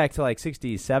it goes back to like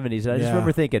 60s, 70s, and I just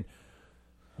remember thinking,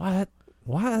 what?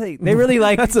 Why they really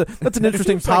like that's an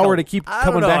interesting power to keep I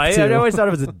coming don't know. back to. I always thought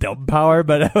it was a dumb power,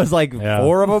 but it was like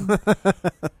 4 of them.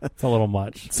 It's a little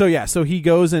much. So he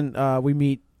goes and we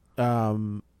meet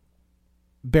Barry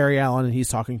Allen, and he's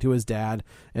talking to his dad,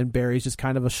 and Barry's just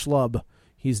kind of a schlub.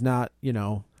 He's not,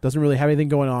 doesn't really have anything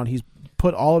going on. He's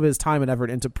put all of his time and effort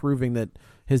into proving that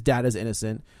his dad is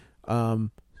innocent.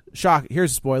 Shock!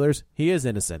 Here's spoilers. He is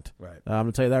innocent. Right. I'm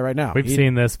gonna tell you that right now. We've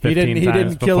seen this 15 He times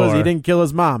didn't kill before. He didn't kill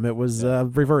his mom. It was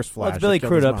Reverse Flash. Well, it's Billy that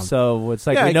killed his Crudup, mom. so it's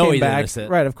like Yeah, we he know came he's back.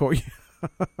 innocent, right? Of course.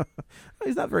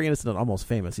 He's not very innocent on Almost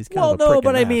Famous. He's kind well, of a prick no, but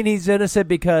in I that. mean he's innocent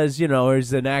because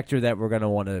he's an actor that we're gonna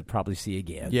want to probably see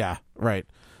again. Yeah, right.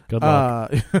 Good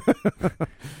luck.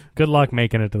 Good luck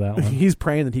making it to that one. He's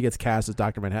praying that he gets cast as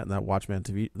Dr. Manhattan, the Watchmen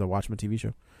TV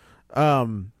show.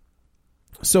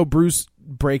 So Bruce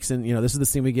breaks in. This is the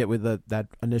scene we get with that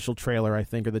initial trailer, I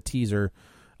think, or the teaser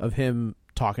of him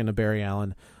talking to Barry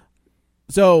Allen.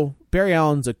 So Barry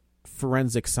Allen's a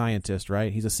forensic scientist,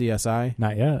 right? He's a CSI.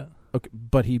 Not yet. Okay,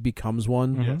 but he becomes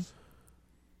one. Mm-hmm. Yes.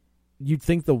 You'd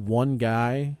think the one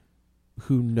guy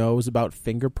who knows about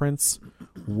fingerprints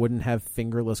wouldn't have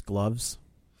fingerless gloves.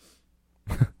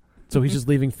 So he's just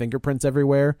leaving fingerprints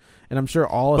everywhere, and I'm sure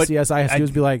all a CSI has to do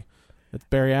is be like, "That's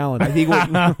Barry Allen." I think what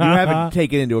you haven't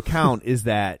taken into account is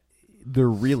that they're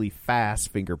really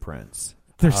fast fingerprints.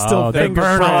 They're still they burn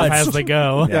fingerprints off as they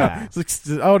go. Yeah. It's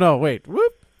like, oh no, wait.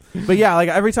 Whoop. But yeah, like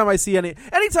every time I see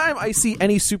anytime I see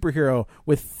any superhero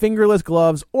with fingerless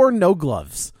gloves or no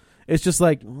gloves, it's just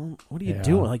like, what are you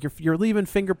doing? Like you're leaving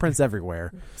fingerprints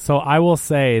everywhere. So I will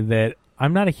say that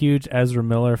I'm not a huge Ezra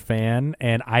Miller fan,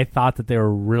 and I thought that they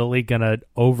were really gonna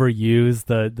overuse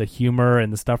the humor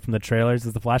and the stuff from the trailers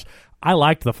as the Flash. I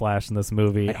liked the Flash in this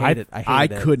movie. I hated I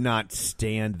it. could not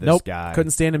stand this guy.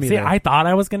 Couldn't stand him See, either. I thought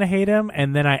I was gonna hate him,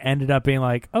 and then I ended up being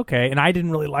like, okay. And I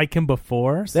didn't really like him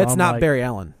before. So That's I'm not like, Barry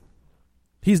Allen.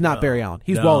 He's not Barry Allen.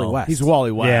 He's No. Wally West. He's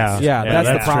Wally West. Yeah, that's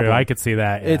the problem. True. I could see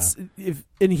that. Yeah.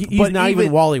 He's But not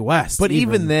even Wally West. But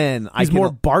even then, he's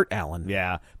more Bart Allen.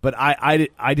 Yeah, but I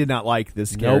did not like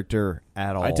this character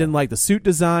at all. I didn't like the suit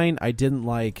design. I didn't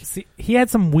like. See, he had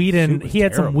some Whedon. He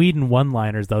had some Whedon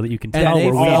one-liners though that you can tell they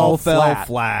were all Whedon. fell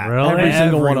flat. Really? Every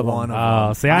single one of them.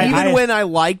 Oh, see, Even when I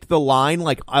liked the line,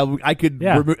 like I could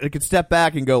I could step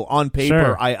back and go on paper.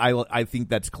 Sure. I think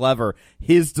that's clever.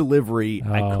 His delivery,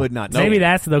 I could not. Maybe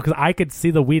that's though because I could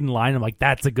see the Whedon line. I'm like,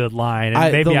 that's a good line.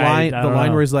 And maybe the I line don't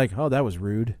know. where he's like, "Oh, that was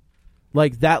rude."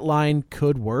 Like that line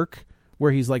could work,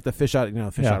 where he's like the fish out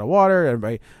of water.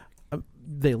 Everybody,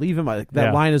 they leave him.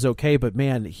 That line is okay, but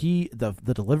man,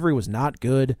 the delivery was not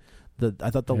good. I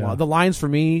thought the lines for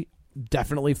me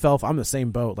definitely fell. I'm the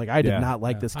same boat. Like I did not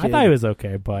like this kid. I thought he was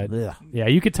okay, but yeah,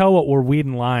 you could tell what were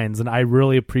Whedon lines, and I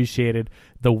really appreciated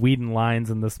the Whedon lines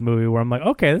in this movie. Where I'm like,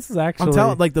 okay, this is actually. I'm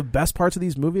telling like the best parts of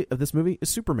this movie is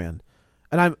Superman,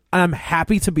 and I'm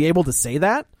happy to be able to say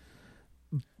that.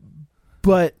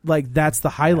 But like that's the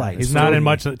highlight. He's not in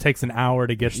much that takes an hour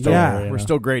to get started. Yeah, we're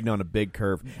still grading on a big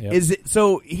curve. Yep. Is it?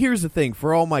 So here's the thing.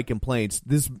 For all my complaints,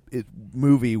 this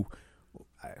movie,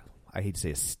 I hate to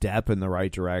say a step in the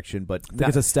right direction, but I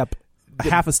think it's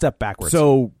half a step backwards.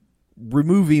 So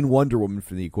removing Wonder Woman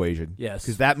from the equation, yes,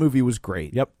 because that movie was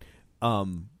great. Yep.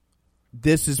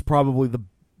 This is probably the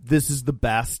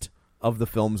best of the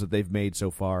films that they've made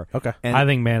so far. Okay, and I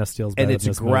think Man of Steel's better and it's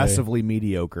than this aggressively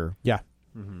mediocre. Yeah.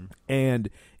 Mm-hmm. And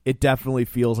it definitely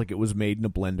feels like it was made in a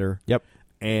blender. Yep.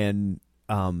 And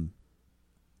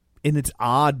it's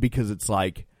odd because it's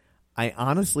like I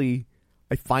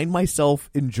find myself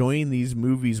enjoying these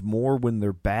movies more when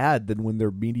they're bad than when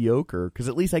they're mediocre because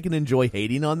at least I can enjoy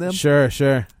hating on them. Sure.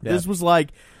 This was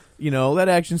like that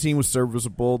action scene was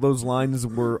serviceable. Those lines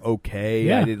were okay.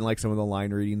 Yeah. I didn't like some of the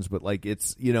line readings, but like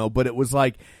it's but it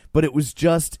was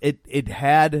just it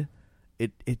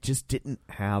just didn't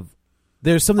have.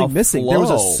 There's something a missing. flow. There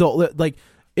was a soul. Like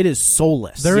it is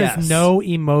soulless. There is no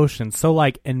emotion. So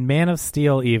like in Man of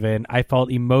Steel, even I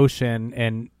felt emotion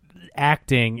and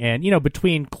acting, and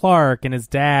between Clark and his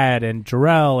dad and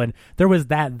Jor-El, and there was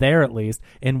that there at least.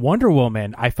 In Wonder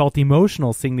Woman, I felt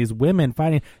emotional seeing these women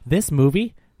fighting. This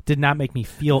movie did not make me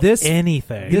feel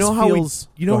anything.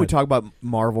 We talk about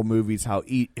Marvel movies, how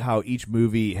each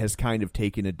movie has kind of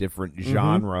taken a different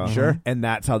genre, Sure, and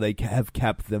that's how they have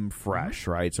kept them fresh,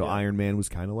 right? So Iron Man was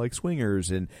kind of like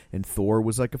Swingers, and Thor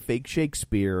was like a fake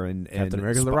Shakespeare, and Captain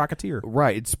America the Rocketeer,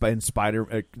 right? And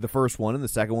Spider, the first one, and the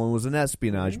second one was an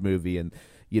espionage movie, and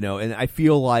and I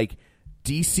feel like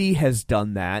DC has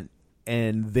done that,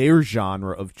 and their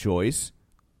genre of choice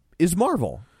is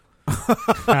Marvel. They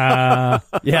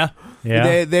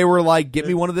were like, get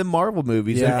me one of them Marvel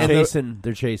movies. Yeah. And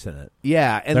they're chasing it.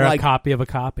 Yeah, and they're like a copy of a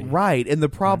copy, right? And the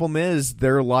problem is,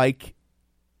 they're like,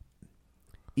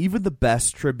 even the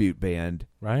best tribute band,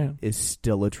 right, is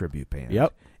still a tribute band.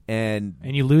 Yep, and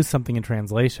you lose something in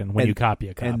translation when you copy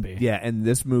a copy. And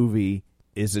this movie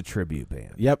is a tribute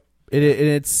band. Yep.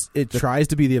 It tries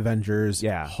to be the Avengers.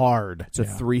 Yeah. Hard. It's a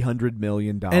 $300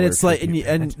 million. And it's like,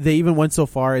 and they even went so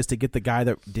far as to get the guy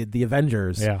that did the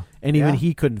Avengers. Yeah. And even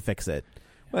he couldn't fix it.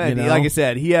 Well, like I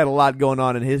said, he had a lot going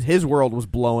on, and his world was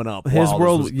blowing up. His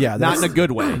world, not in a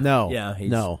good way. No. Yeah.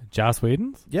 No. Joss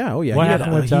Whedon's? Yeah. Oh yeah. What he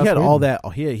happened with he Joss had all Whedon?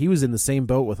 that. He was in the same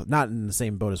boat with, not in the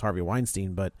same boat as Harvey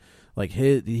Weinstein, but like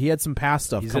he had some past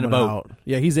stuff He's coming in a boat. out.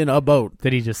 Yeah. He's in a boat.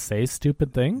 Did he just say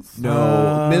stupid things?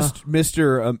 No,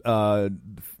 Mr.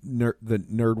 The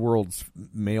nerd world's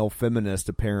male feminist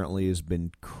apparently has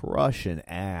been crushing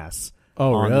ass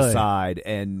on the side,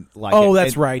 and like,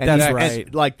 that's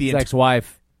right. Like the his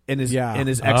ex-wife. And his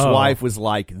ex-wife was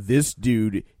like, "This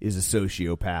dude is a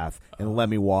sociopath, and let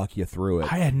me walk you through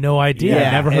it." I had no idea.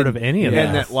 I never heard of any of that.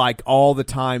 And that, like, all the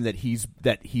time that he's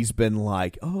been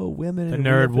like, "Oh, women, the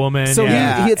nerd woman." So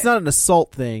it's not an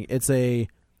assault thing. It's a.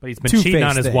 But he's been cheating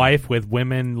on his wife with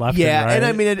women left and right. And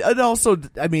I mean, it also,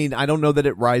 I don't know that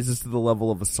it rises to the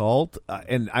level of assault.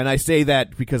 And I say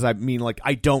that because I mean, like,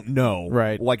 I don't know.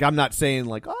 Right. Like, I'm not saying,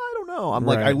 like, oh, I don't know. I'm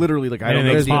right. like, I literally, like, I don't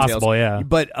know the details. Possible, yeah.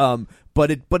 But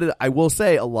I will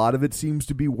say a lot of it seems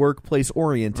to be workplace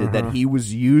oriented, that he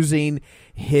was using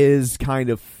his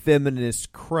kind of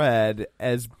feminist cred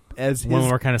as women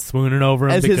were kind of swooning over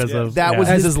him because of that was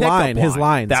his line. His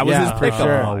lines. That was his pickup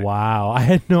line. Oh wow, I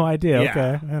had no idea.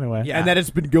 Okay, anyway, and that it's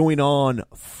been going on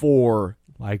for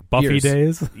like Buffy years.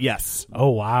 days. Yes. Oh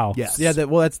wow. Yes. Yeah.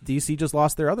 That's DC just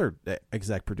lost their other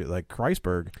exec producer, like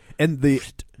Kreisberg, and there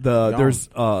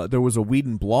was a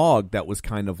Whedon blog that was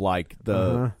kind of like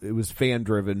it was fan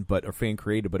driven or fan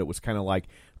created, but it was kind of like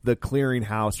the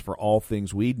clearinghouse for all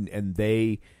things Whedon, and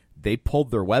they pulled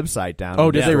their website down.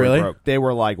 Oh, did they really? They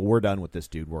were like, "We're done with this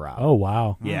dude. We're out." Oh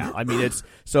wow. Yeah, I mean, it's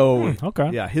so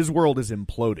okay. Yeah, his world is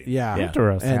imploding. Yeah,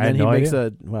 interesting. And then he makes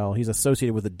he's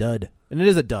associated with a dud, and it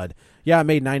is a dud. Yeah, it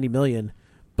made $90 million,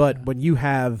 but when you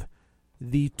have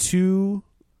the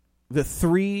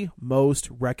three most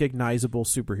recognizable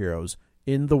superheroes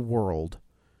in the world,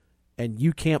 and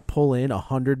you can't pull in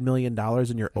 $100 million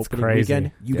in your opening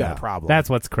weekend, you got a problem. That's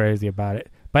what's crazy about it.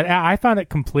 But I found it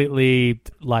completely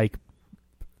like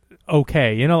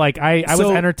okay. Like I was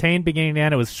entertained beginning to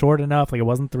end. It was short enough. Like it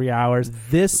wasn't 3 hours.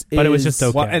 But it was just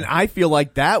okay. Well, and I feel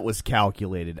like that was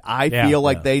calculated. I feel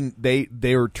like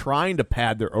they were trying to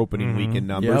pad their opening weekend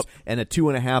numbers, and a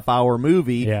 2.5 hour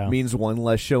movie means one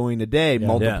less showing a day,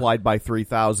 multiplied by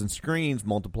 3,000 screens,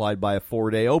 multiplied by a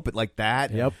 4-day open, like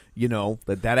that. Yep.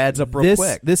 That adds up real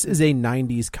quick. This is a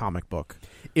 90s comic book.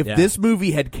 If this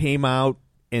movie had came out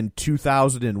in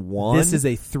 2001, this is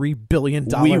a $3 billion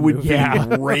we would movie.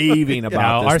 be raving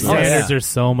about our this. standards are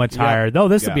so much higher. Though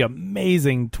this would be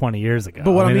amazing 20 years ago.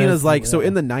 But what I mean is, like, so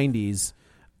in the 90s,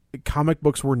 comic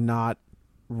books were not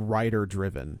writer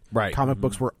driven. Right. Comic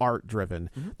books were art driven.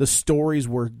 The stories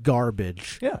were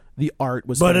garbage. Yeah. The art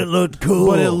was But it looked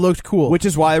cool. Which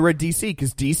is why I read DC,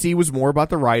 because DC was more about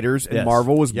the writers and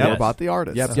Marvel was more about the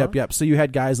artists. Yep. So you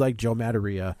had guys like Joe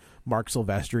Madureira, Mark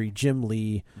Silvestri, Jim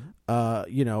Lee,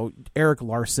 Eric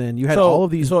Larson. You had all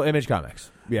of these. So Image Comics.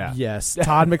 Yeah. Yes.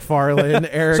 Todd McFarlane,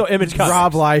 Eric, so Image Comics.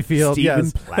 Rob Liefeld,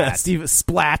 Stephen Platt. Steve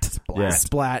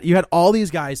Splat. You had all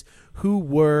these guys who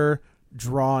were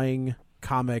drawing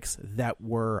comics that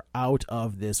were out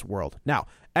of this world. Now,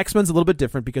 X-Men's a little bit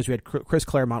different because you had Chris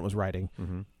Claremont was writing,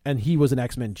 and he was an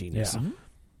X-Men genius. Yeah.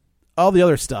 All the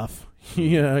other stuff,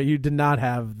 you did not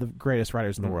have the greatest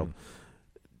writers in the world.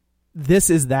 this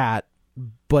is that,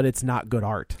 but it's not good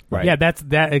art. Right. Yeah, that's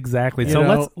that exactly. You So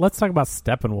know? let's talk about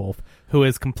Steppenwolf, who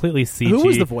is completely CG. Who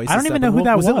was the voice I don't of even know who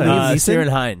that Steppenwolf? Was it Liam Neeson? Ciaran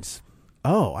Hinds.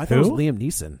 Oh, I thought it was Liam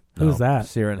Neeson. Who's that?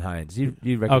 Ciaran Hinds. You'd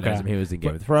recognize him. He was in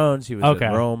Game of Thrones. He was Okay.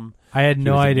 in Rome. I had He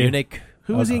no was in idea. Munich.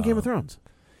 Who was he in Game of Thrones?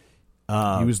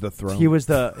 He was the throne. He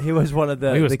was one of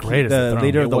the He was the, great as the throne.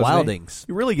 leader of the Wasn't he? Wildings.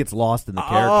 He really gets lost in the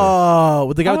character. Oh,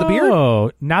 with the guy with the beard?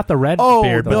 Oh, not the red Oh,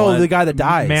 beard. no, one. the guy that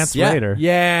dies. Mance Yeah. Raider.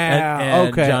 Yeah. And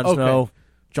okay. Jon okay. Snow.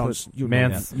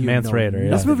 Mance Raider, yeah.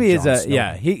 This movie is Jon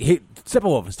Snow. he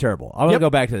Steppenwolf is terrible. I want to Yep. go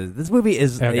back to this. This movie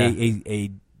is Okay.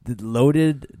 a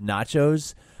loaded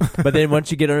nachos, but then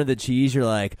once you get under the cheese, you're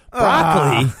like,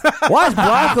 broccoli? Why is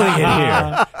broccoli in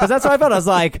here? Because that's what I felt. I was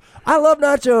like, I love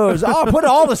nachos. Oh, put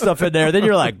all the stuff in there. Then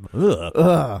you're like,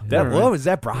 ugh. Is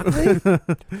that broccoli?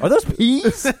 Are those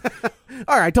peas?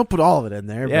 All right, don't put all of it in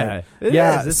there. Yeah, but it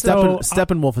yeah. is.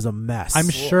 Steppenwolf is a mess. I'm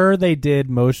sure they did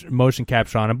motion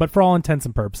capture on him, but for all intents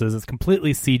and purposes, it's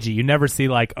completely CG. You never see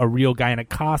like a real guy in a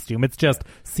costume. It's just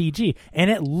CG, and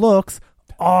it looks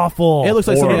awful. It looks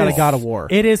like something out Horrible. of God of War.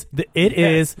 It is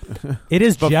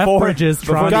Jeff Bridges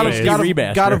Tron God face.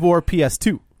 remaster. God of War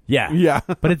PS2. Yeah. Yeah.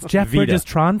 But it's Jeff Vita. Bridges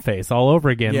Tron face all over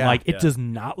again. Yeah. Like, it does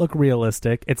not look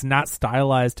realistic. It's not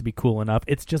stylized to be cool enough.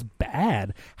 It's just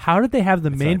bad. How did they have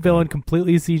the main villain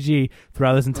completely CG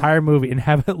throughout this entire movie and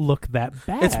have it look that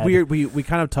bad? It's weird. We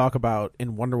kind of talk about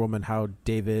in Wonder Woman how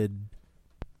David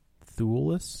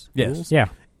Thewlis Yeah.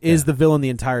 is the villain the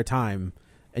entire time,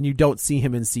 and you don't see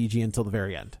him in CG until the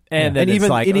very end. And then it's even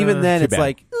like, even then too it's bad.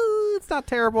 like it's not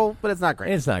terrible, but it's not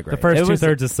great. It's not great. The first It was-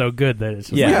 two-thirds is so good that it's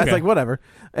just Yeah. yeah, like, it's like whatever.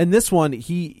 And this one,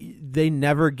 they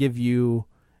never give you.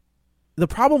 The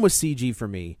problem with CG for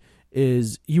me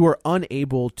is you are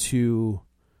unable to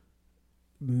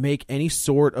make any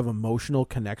sort of emotional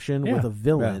connection with a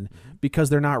villain because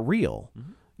they're not real.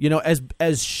 You know,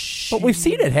 But we've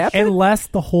seen it happen. unless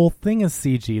the whole thing is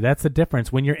CG. That's the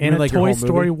difference. When you're in mean a like your Toy whole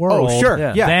Story movie? world, Oh, sure.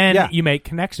 Yeah. then Yeah. you make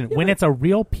connection. When it's a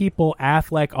real people,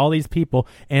 Affleck, all these people,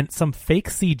 and some fake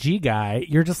CG guy,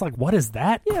 you're just like, what is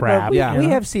that crap? We, Yeah. we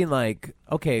have seen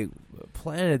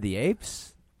Planet of the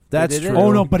Apes. That's They did it. true.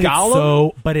 Oh no, but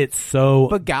Gollum? it's so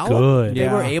But Gollum, good. they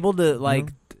Yeah. were able to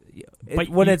But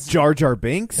when you- it's Jar Jar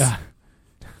Binks?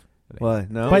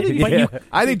 What? No, But you-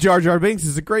 I think Jar Jar Binks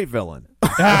is a great villain.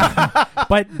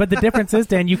 but the difference is,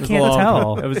 Dan, you can't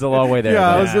tell. It was a long way there.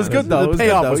 Yeah, but it was good though. The It was good,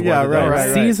 payoff though. was Yeah, worth it, though.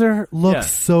 right. Caesar looks Yeah.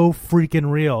 so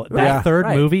freaking real. That Yeah. third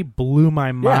Right. movie blew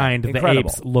my mind. The incredible.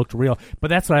 apes looked real, but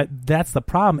that's the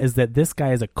problem is that this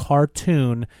guy is a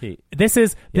cartoon. This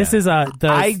is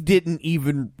I didn't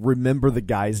even remember the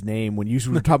guy's name when you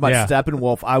were talking about Yeah.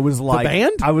 Steppenwolf. I was like,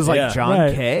 band? I was like, Yeah. John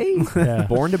Right. Kay, Yeah.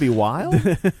 Born to Be Wild.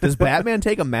 Does Batman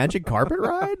take a magic carpet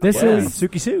ride? This is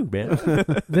Suki Sue, man.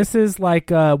 this is like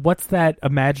what's that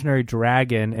imaginary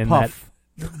dragon in Puff. that?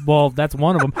 Well, that's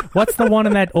one of them. What's the one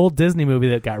in that old Disney movie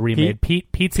that got remade?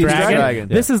 Pete's Dragon. Dragon.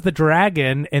 This is the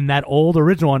dragon in that old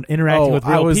original one interacting with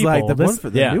real I was people. like, the This- one for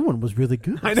the new one was really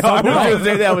good. I know. I was going to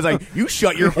say that. I was like, you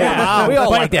shut your whole mouth. we all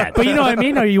but, like that. But you know what I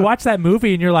mean? Or you watch that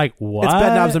movie and you're like, what? It's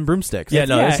Bedknobs and Broomsticks. Yeah,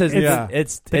 no, Yeah, this is it's-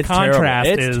 it's the contrast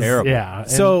terrible. is It's terrible. Yeah.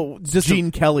 and- So just Gene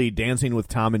Kelly dancing with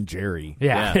Tom and Jerry.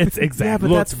 yeah, Yeah. it's exactly.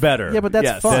 but Looks better. Yeah, but that's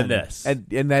Yes. fun. than this. And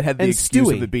that had the And excuse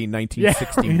Stewie. of it being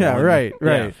 1961. Yeah, right.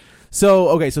 Yeah.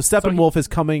 So Steppenwolf is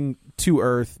coming to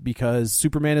Earth because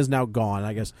Superman is now gone.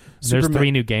 I guess There's Superman,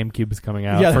 3 new GameCubes coming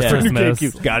out Yeah, for there's 3 new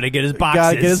Christmas. GameCubes. Got to get his boxes.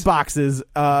 Gotta get his boxes.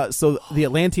 So the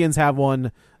Atlanteans have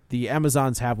one, the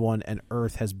Amazons have one, and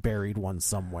Earth has buried one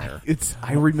somewhere.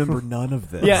 I remember none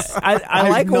of this. Yeah, I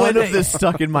like none when of this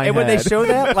stuck in my and head. when they show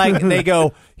that, like they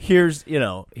go, here's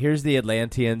the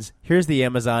Atlanteans, here's the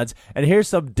Amazons, and here's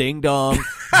some ding dong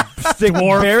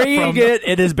burying it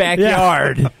in his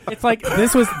backyard. It's like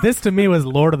this to me was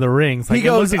Lord of the Rings. Like, He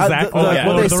goes. it looks exactly like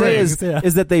what Lord they of the say Rings.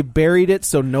 is that they buried it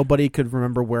so nobody could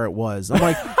remember where it was. I'm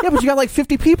like, yeah, but you got like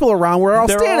 50 people around. We're all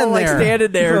They're standing all like there.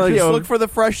 standing there, Just you know, look for the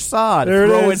fresh sod.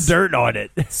 throwing is. dirt on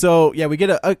it. So yeah, we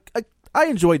get I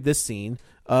enjoyed this scene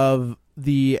of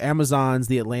the Amazons,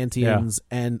 the Atlanteans,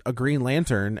 and a Green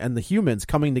Lantern and the humans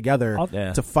coming together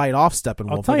to fight off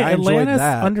Steppenwolf. I'll tell you, I enjoyed Atlantis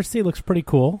that. Undersea looks pretty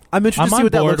cool. I'm interested to see on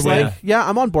what that board looks with like. it. Yeah,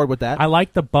 I'm on board with that. I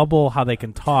like the bubble, how they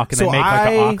can talk, and So they make like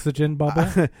an I- oxygen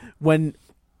bubble. when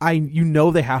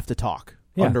they have to talk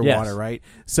Yeah. underwater, Yes. right?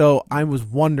 So I was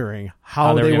wondering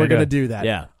how they they were were gonna going to do do that.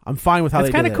 Yeah. I'm fine with how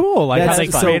That's they did kinda it. cool, like how That's-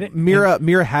 they so create it.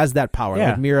 Mira has that power. Yeah.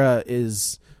 Like Mira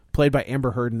is played by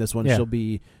Amber Heard in this one. Yeah.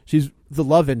 She's the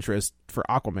love interest for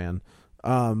Aquaman.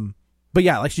 But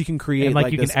yeah, like she can create and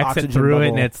like you this can exit oxygen through bubble. it,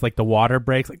 and it's like the water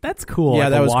breaks. Like that's cool. Yeah,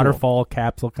 like that a was cool. waterfall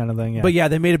capsule kind of thing. Yeah. But yeah,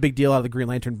 they made a big deal out of the Green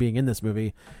Lantern being in this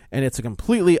movie, and it's a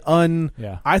completely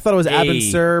I thought it was Abin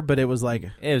Sur, but it was like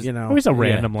it was a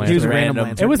random lantern. He was a random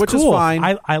lantern. It was which cool. is fine.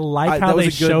 I like how they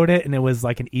showed it, and it was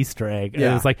like an Easter egg.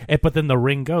 Yeah. It was like, but then the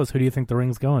ring goes. Who do you think the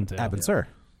ring's going to? Abin Sur.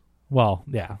 Well,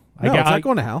 yeah. No, it's not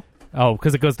going to Hal. Oh,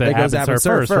 because it goes to Abin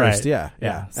Sur first, right?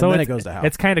 Yeah. So and then it goes to Hal.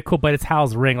 It's kind of cool, but it's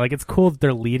Hal's ring. Like it's cool that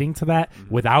they're leading to that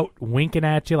without winking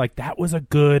at you. Like that was a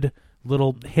good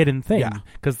little hidden thing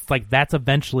because like that's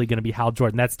eventually going to be Hal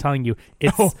Jordan. That's telling you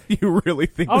it's. Oh, you really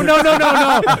think? Oh no!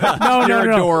 You're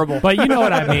adorable. But you know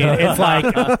what I mean.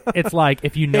 It's like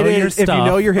if you know your stuff, if you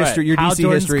know your history, your Hal DC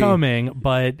Jordan's history coming,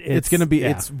 but it's going to be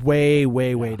it's way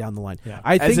down the line. Yeah.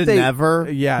 I think they never.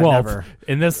 Yeah, well, never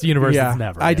in this universe. It's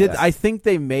never. I think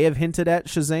they may have hinted at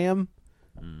Shazam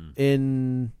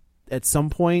at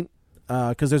some point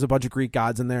because there's a bunch of Greek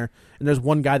gods in there, and there's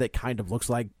one guy that kind of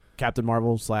looks like Captain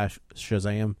Marvel /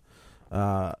 Shazam.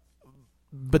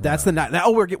 But that's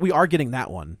we are getting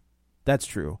that one. That's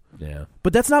true. Yeah.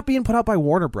 But that's not being put out by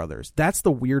Warner Brothers. That's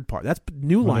the weird part. That's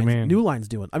New Line. New Line's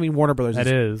doing. I mean, Warner Brothers. That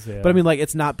is. Yeah. But I mean, like,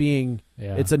 it's not being.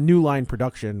 Yeah. It's a New Line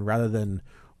production rather than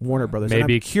Warner Brothers. Maybe.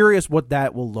 And I'm curious what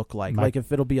that will look like. Like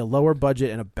if it'll be a lower budget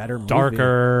and a better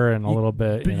darker movie. And a little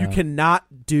bit. But you cannot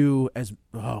do as.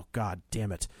 Oh God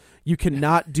damn it. You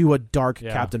cannot do a dark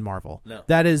Captain Marvel. No.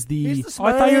 That is the. He's the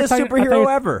smileiest superhero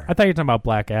ever. I thought you were talking about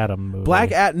Black Adam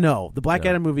movie. No, the Black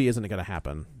Adam movie isn't going to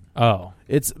happen. Oh,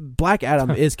 it's Black Adam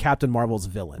is Captain Marvel's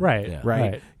villain, right? Yeah.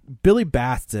 Right. Billy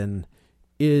Batson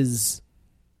is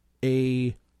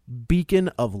a beacon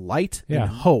of light and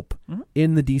hope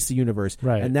in the DC universe,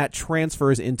 right? And that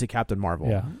transfers into Captain Marvel.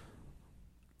 Yeah.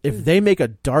 If they make a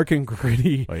dark and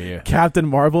gritty Captain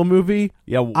Marvel movie,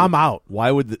 I'm out. Why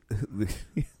would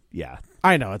Yeah,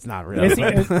 I know it's not really.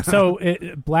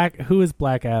 Who is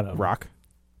Black Adam? Rock.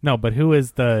 No, but who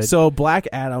is the? So Black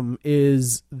Adam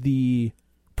is the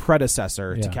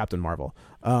predecessor to Captain Marvel.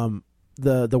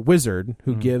 The wizard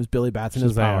who gives Billy Batson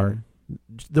his power.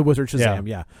 The wizard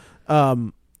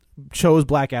Shazam, chose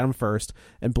Black Adam first,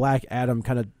 and Black Adam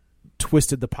kind of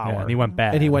twisted the power, and he went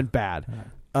bad.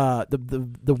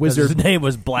 The wizard. His name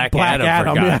was Black Adam,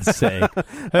 for God's sake.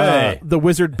 Hey. The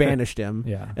wizard banished him,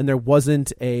 and there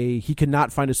wasn't he could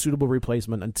not find a suitable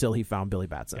replacement until he found Billy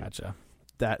Batson. Gotcha.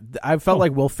 That I felt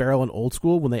like Will Ferrell in Old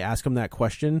School when they ask him that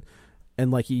question,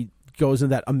 and like he goes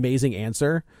into that amazing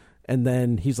answer, and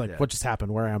then he's like, "What just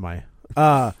happened? Where am I?"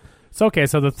 So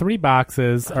the 3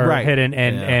 boxes are hidden,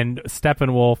 and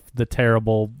Steppenwolf, the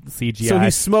terrible CGI. So he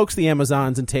smokes the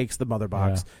Amazons and takes the mother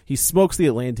box. Yeah. He smokes the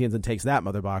Atlanteans and takes that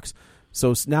mother box.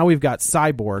 So now we've got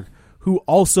Cyborg, who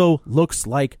also looks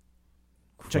like.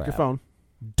 Check your phone.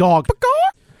 Dog.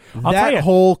 That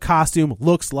whole costume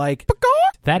looks like.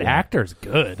 That actor's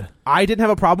good. I didn't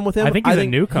have a problem with him. I think he's a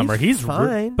newcomer. He's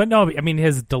fine. But no, I mean,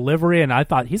 his delivery, and I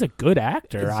thought he's a good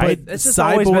actor. It's just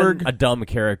always been a dumb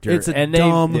character. It's a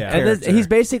dumb character. And he's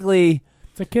basically...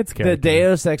 It's a kid's character. The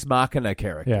Deus Ex Machina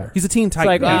character. Yeah. He's a Teen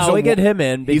Titan. It's like, we get him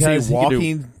in because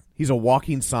he's a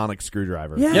walking sonic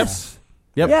screwdriver. Yes.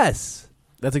 Yep. Yes.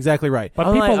 That's exactly right.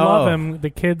 But people love him. The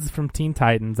kids from Teen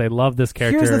Titans, they love this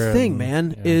character. Here's the thing,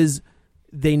 man, is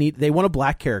they want a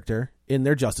black character in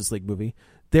their Justice League movie.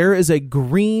 There is a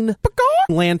Green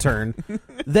Lantern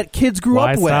that kids grew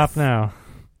up with. Why stop now?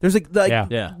 There's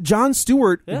Jon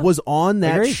Stewart was on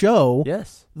that show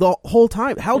the whole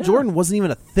time. Hal Jordan wasn't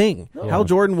even a thing. No. Hal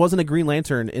Jordan wasn't a Green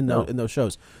Lantern in those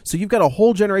shows. So you've got a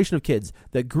whole generation of kids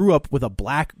that grew up with a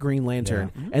black Green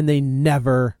Lantern, and they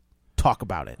never talk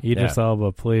about it. Idris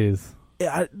Elba, please.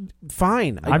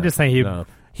 Fine. I'm just saying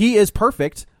he is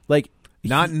perfect. Like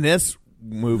not in this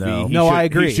movie. No, I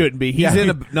agree. He shouldn't be. He's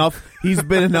He's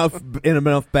been in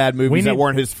enough bad movies that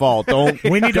weren't his fault.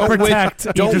 We need to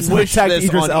protect. Don't wish this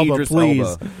Idris on Elba, Idris please.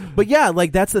 Elba. But yeah,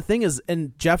 like that's the thing is,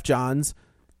 and Jeff Johns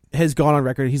has gone on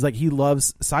record. He's like he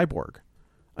loves Cyborg,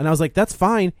 and I was like, that's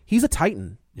fine. He's a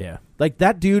Titan. Yeah, like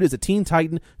that dude is a Teen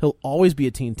Titan. He'll always be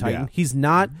a Teen Titan. Yeah. He's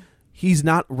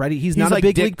not ready. He's not like a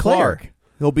big Dick league player. Clark.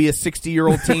 He'll be a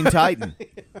 60-year-old Teen Titan.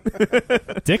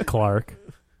 Dick Clark.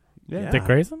 Yeah. Dick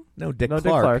Grayson? No, Dick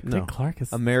Clark. Dick Clark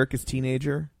is America's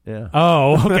teenager. Yeah.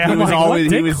 Oh, okay. He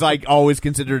was always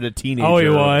considered a teenager. Oh, he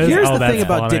was. Here's the thing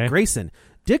about Dick Grayson.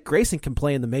 Dick Grayson can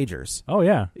play in the majors. Oh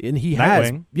yeah, and he Nightwing.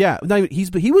 has. Yeah, no,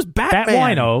 he was Batman.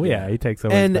 Batwino. Yeah, he takes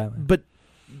over. But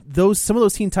some of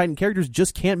those Teen Titan characters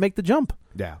just can't make the jump.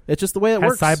 Yeah. It's just the way it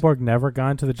Has works. Cyborg never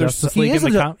gone to the Justice League?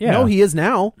 No, he is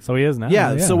now. So he is now.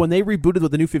 Yeah, so when they rebooted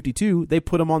with the New 52, they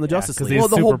put him on the Justice League. He's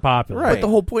super popular. Right. But the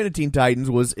whole point of Teen Titans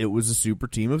was it was a super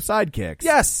team of sidekicks.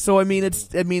 Yes. So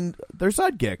they're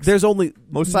sidekicks. There's only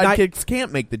most sidekicks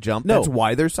can't make the jump. No. That's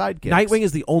why they're sidekicks. Nightwing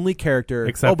is the only character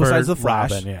Except besides for the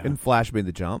Flash. Robin, yeah. And Flash made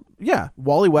the jump. Yeah,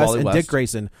 Wally West and West. Dick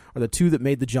Grayson are the two that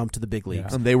made the jump to the big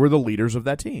leagues. And they were the leaders of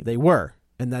that team. They were.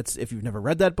 And that's, if you've never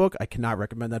read that book, I cannot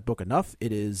recommend that book enough.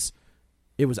 It was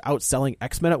outselling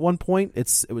X-Men at one point.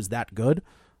 It was that good.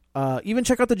 Even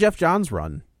check out the Jeff Johns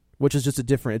run, which is just it's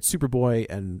Superboy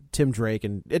and Tim Drake,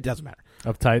 and it doesn't matter.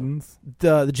 Of Titans?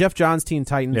 The Jeff Johns Teen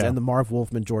Titans and the Marv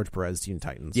Wolfman George Perez Teen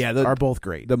Titans are both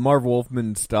great. The Marv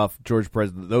Wolfman stuff, George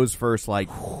Perez, those first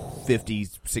 50,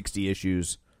 60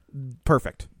 issues.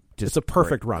 Perfect. It's a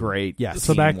perfect run. Great. Yes.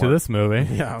 So back to this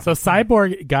movie. Yeah. So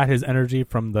Cyborg got his energy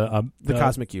from the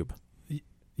Cosmic Cube.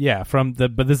 Yeah,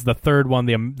 but this is the third one,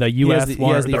 the U.S.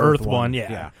 one, or the Earth one.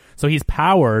 Yeah. So he's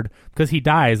powered because he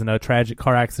dies in a tragic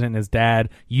car accident. And his dad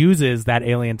uses that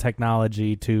alien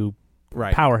technology to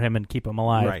power him and keep him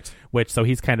alive. Right. So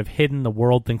he's kind of hidden. The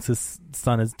world thinks his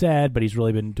son is dead, but he's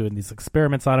really been doing these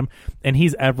experiments on him, and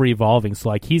he's ever evolving.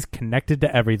 So he's connected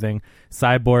to everything.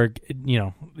 Cyborg,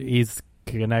 he's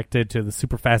connected to the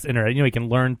super fast internet. He can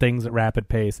learn things at rapid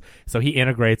pace. So he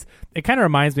integrates. It kind of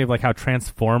reminds me of how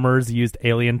Transformers used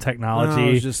alien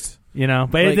technology.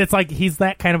 But it's he's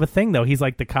that kind of a thing, though. He's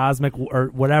like the cosmic or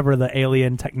whatever, the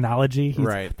alien technology.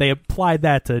 They applied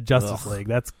that to Justice League.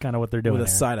 That's kind of what they're doing with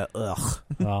a side of ugh.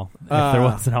 Well, if there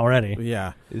wasn't already.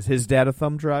 Yeah. Is his dad a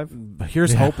thumb drive?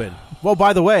 Here's hoping. Well,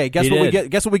 by the way, guess what we get?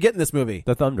 Guess what we get in this movie?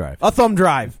 The thumb drive. A thumb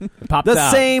drive. Pops the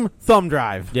out. same thumb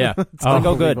drive. Yeah. It's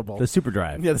unbelievable. Good. The super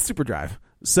drive. Yeah, the super drive.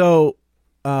 So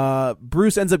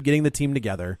Bruce ends up getting the team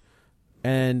together,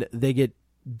 and they get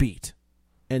beat.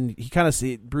 And he kind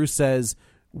of Bruce says,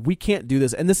 "We can't do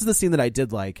this." And this is the scene that I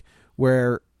did like,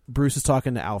 where Bruce is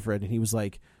talking to Alfred, and he was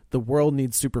like, "The world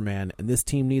needs Superman, and this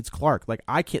team needs Clark.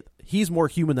 I can't. He's more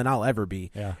human than I'll ever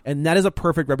be." Yeah. And that is a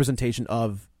perfect representation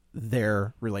of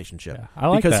their relationship. Yeah, I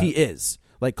like because that. he is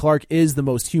Clark is the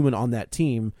most human on that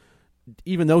team,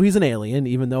 even though he's an alien,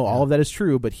 even though all of that is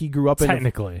true. But he grew up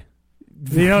technically.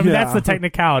 That's the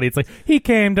technicality. It's he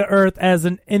came to Earth as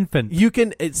an infant.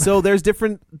 So there's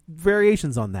different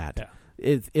variations on that.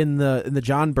 Yeah. In the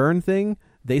John Byrne thing,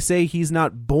 they say he's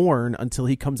not born until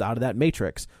he comes out of that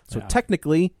matrix. So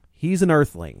technically, he's an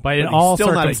Earthling. But in all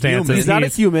circumstances, he's not a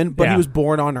human, but he was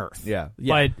born on Earth. Yeah.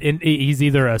 But he's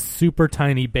either a super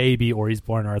tiny baby or he's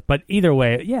born on Earth. But either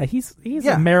way, he's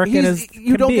American as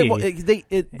you can don't be.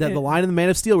 get the line in the Man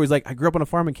of Steel where he's like, "I grew up on a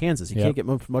farm in Kansas." You can't get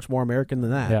much more American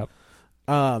than that. Yep.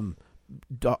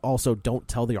 Also, don't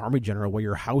tell the army general where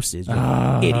your house is, you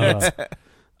idiot.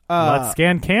 Let's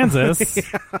scan Kansas.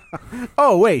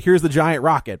 Oh wait, here's the giant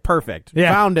rocket. Perfect.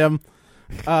 Yeah. Found him.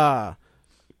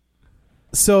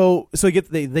 So they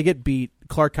get beat.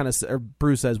 Clark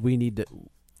Bruce says we need to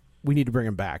bring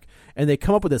him back, and they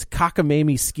come up with this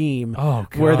cockamamie scheme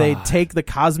where they take the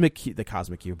cosmic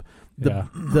cube,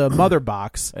 the mother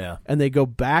box, and they go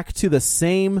back to the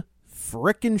same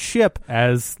frickin' ship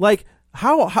as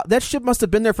how that ship must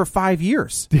have been there for 5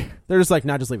 years. They're just like,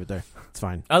 nah, just leave it there. It's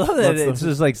fine. I love that it's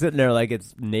just sitting there like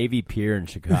it's Navy Pier in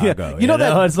Chicago. You know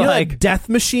that death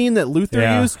machine that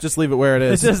Luther used? Just leave it where it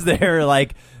is. It's just there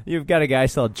you've got a guy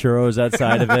selling churros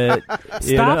outside of it.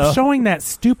 Stop showing that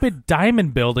stupid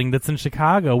diamond building that's in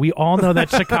Chicago. We all know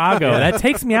that's Chicago. That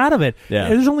takes me out of it. Yeah.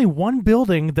 There's only one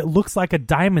building that looks like a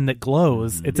diamond that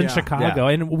glows. It's in Chicago,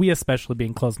 and we, especially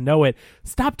being close, know it.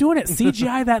 Stop doing it.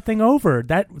 CGI that thing over.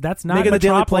 That's not Make it the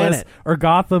Daily Metropolis Planet or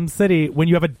Gotham City when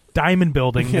you have a diamond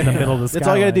building in the middle of the sky. That's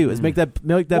all you got to do is make that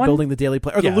building the Daily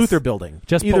Planet or the Luther building.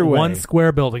 Just either put way. one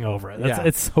square building over it.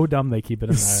 It's so dumb they keep it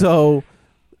in there. So.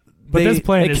 But this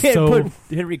plan they is can't so put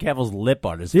Henry Cavill's lip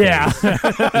on his face. Yeah. You think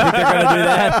they're going to do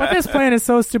that? But this plan is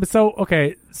so stupid. So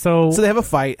they have a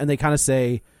fight, and they kind of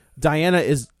say Diana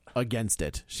is against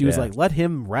it. She was like, let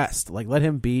him rest. Let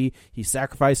him be. He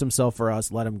sacrificed himself for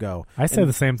us. Let him go. I say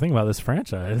the same thing about this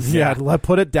franchise. Yeah,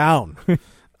 put it down.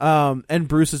 And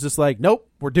Bruce is just like, nope,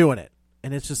 we're doing it.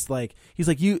 And it's just like, he's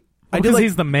like, you. Because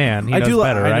he's the man. He knows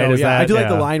better, right? I do like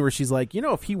the line where she's like,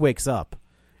 if he wakes up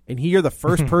and you're the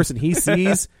first person he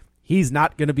sees, he's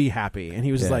not going to be happy. And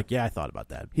he was just like, I thought about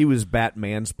that. He was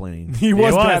Batman-splaining. He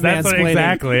was Batman-splaining.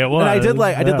 Exactly, it was. And I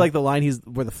did like the line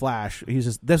where the Flash, he's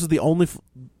just, this is the only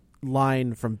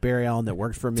line from Barry Allen that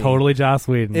worked for me. Totally Joss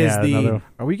Whedon. Is another...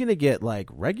 are we going to get like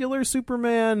regular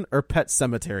Superman or Pet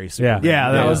Cemetery Superman?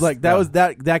 Yeah, that was like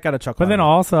that got a chuckle. But then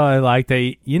also I like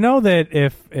that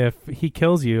that if he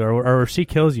kills you or she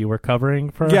kills you, we're covering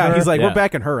for her. He's like we're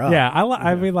backing her up. Yeah, I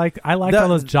liked all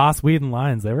those Joss Whedon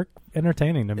lines. They were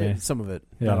entertaining to me. Some of it,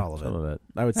 not all of it. Some of it.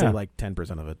 I would say like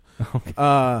 10% of it.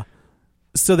 Okay.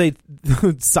 So they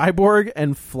Cyborg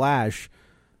and Flash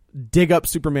dig up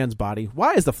Superman's body.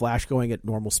 Why is the Flash going at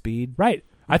normal speed? Right.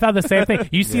 I thought the same thing.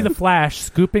 You see the Flash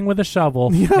scooping with a shovel,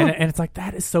 and it's like,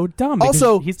 that is so dumb.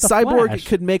 Also, he's the Cyborg Flash.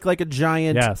 could make like a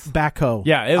giant backhoe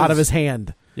out of his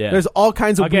hand. Yeah. There's all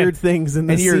kinds of weird things in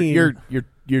the scene.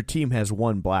 Your team has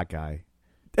one black guy.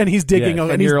 And he's digging.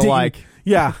 Yes. And you're digging. like...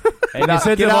 Yeah. And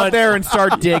get out there and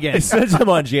start digging. It sends him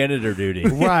on janitor duty.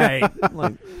 Right.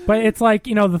 But it's like,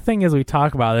 the thing is we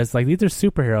talk about this, like these are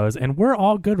superheroes and we're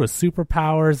all good with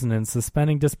superpowers and in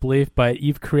suspending disbelief, but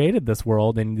you've created this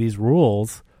world and these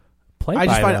rules.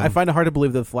 I find it hard to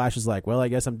believe that the Flash is like, well, I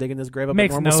guess I'm digging this grave up at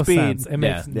normal speed. Sense. It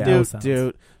makes no sense.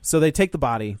 Dude. So they take the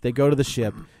body, they go to the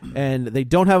ship, and they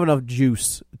don't have enough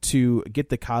juice to get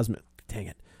the cosmic. Dang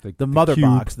it. The mother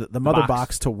box, the mother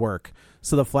box to work.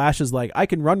 So the Flash is like, I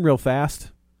can run real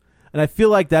fast. And I feel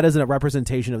like that isn't a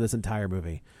representation of this entire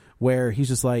movie, where he's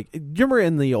just like, you remember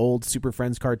in the old Super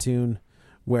Friends cartoon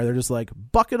where they're just like,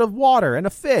 bucket of water and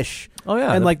a fish. Oh,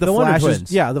 yeah. And like the Flash is,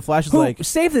 the Flash is like,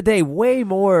 saved the day way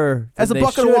more as a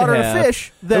bucket of water and a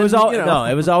fish. Than, it was no,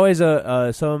 it was always it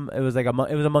was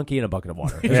a monkey in a bucket of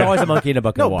water. It was always a monkey in a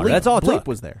bucket of water. That's all it took. Bleep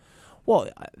was there. Well,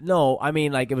 no, I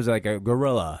mean like it was like a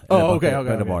gorilla. In a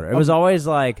bucket of water. It was always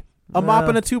like a mop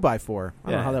and a 2x4. I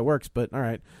don't know how that works, but all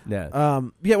right. Yeah.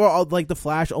 Well, like the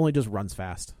Flash only just runs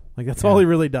fast. Like that's all he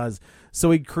really does. So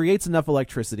he creates enough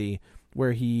electricity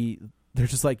where they're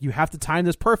just like, you have to time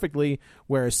this perfectly.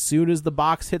 Where as soon as the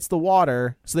box hits the Mm-hmm.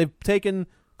 water, so they've taken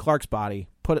Clark's body,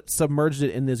 submerged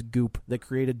it in this goop that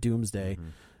created Doomsday.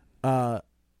 The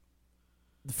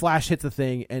Flash hits the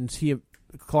thing, and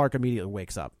Clark immediately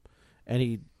wakes up, and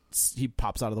he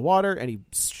pops out of the water, and he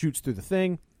shoots through the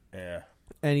thing. Yeah.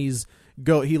 And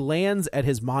he lands at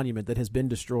his monument that has been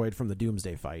destroyed from the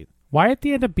Doomsday fight. Why at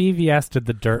the end of BVS did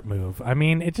the dirt move? I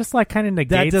mean, it just like kind of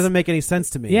negates. That doesn't make any sense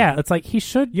to me. Yeah, it's like he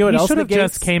should. You know what he else should have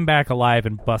negates? just came back alive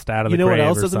and bust out of the grave. You know what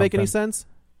else doesn't something. make any sense?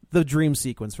 The dream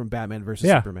sequence from Batman vs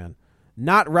Superman,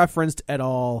 not referenced at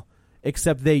all.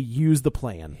 Except they used the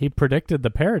plan. He predicted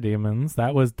the parademons.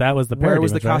 That was the parademons. Where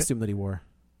was the right? costume that he wore?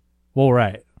 Well,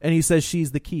 right. And he says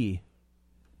she's the key.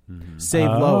 Save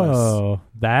Lois. Oh,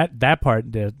 that part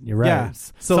did. You're right. Yeah.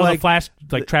 So like, the Flash,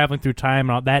 like traveling through time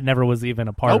and all that, never was even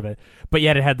a part of it. But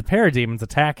yet it had the parademons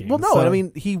attacking. Well, no, I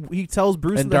mean he tells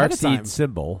Bruce and in the ahead of time. Darkseid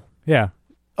symbol. Yeah.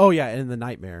 Oh yeah, and the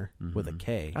Nightmare with a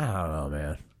K. I don't know,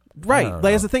 man. Right. Like,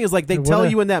 that's the thing is like they tell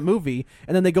you in that movie,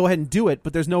 and then they go ahead and do it,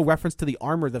 but there's no reference to the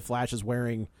armor that Flash is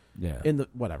wearing. Yeah. In the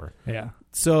whatever. Yeah.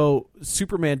 So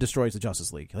Superman destroys the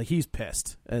Justice League. Like he's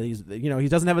pissed. He's he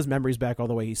doesn't have his memories back all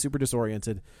the way. He's super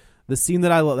disoriented. The scene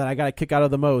that I got a kick out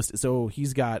of the most. So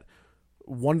he's got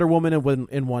Wonder Woman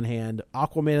in one hand,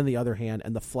 Aquaman in the other hand,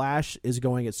 and the Flash is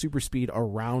going at super speed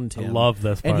around him. I love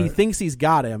this part. And he thinks he's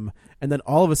got him, and then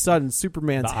all of a sudden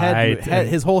Superman's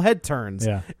his whole head turns.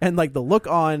 Yeah. And like the look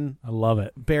on I love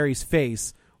it. Barry's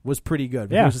face was pretty good.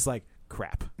 Yeah. It was just like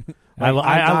crap. I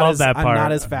love that part. I'm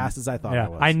not as fast as I thought I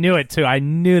was. I knew it too. I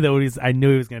knew he was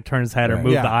going to turn his head or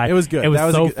move the eye. It was good. It was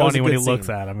so that funny a when he good looks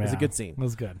scene. at him. It was Yeah. a good scene. It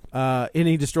was good. And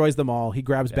he destroys them all. He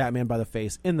grabs Batman by the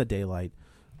face in the daylight.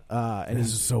 And this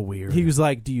is so weird. He was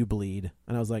like, "Do you bleed?"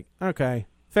 And I was like, "Okay,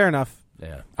 fair enough."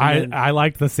 Yeah. I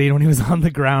liked the scene when he was on the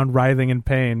ground writhing in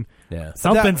pain. Yeah.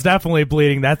 Something's definitely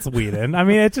bleeding. That's Whedon. I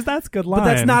mean, that's a good line. But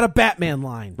that's not a Batman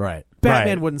line. Right.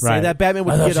 Batman wouldn't say that. Batman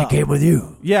would get up. She came with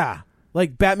you. Yeah.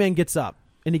 Like Batman gets up.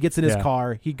 And he gets in his Yeah.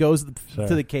 car. He goes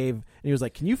to the cave, and he was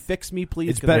like, "Can you fix me, please?"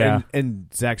 It's better in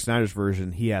Zack Snyder's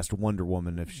version. He asked Wonder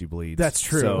Woman if she bleeds. That's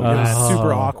true. So It was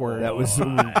super awkward. That was. I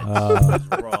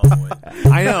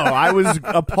know. I was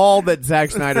appalled that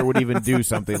Zack Snyder would even do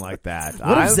something like that.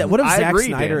 What if Zack agreed,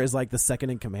 Snyder Dan. is like the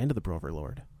second in command of the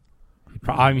Overlord?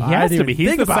 I mean, he has to be. He's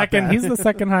think the about second. that. He's the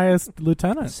second highest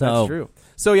lieutenant. So That's true.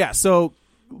 So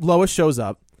Lois shows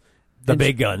up. the And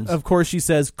big guns. Of course, she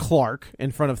says Clark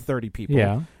in front of 30 people.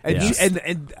 Yeah. And,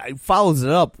 and follows it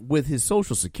up with his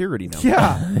social security number.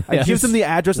 Yeah. Gives him the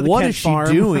address of the What Kent is she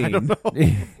farm. doing? I don't know.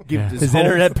 Give his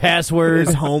internet password.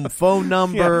 his home phone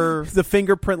number. The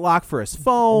fingerprint lock for his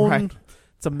phone. Right.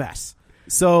 It's a mess.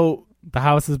 So, The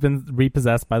house has been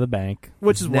repossessed by the bank.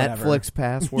 which is whatever. Netflix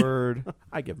password.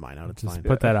 I give mine out. It's Just fine.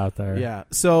 put that out there. Yeah.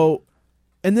 So,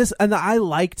 and I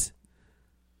liked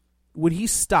when he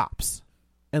stops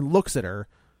and looks at her.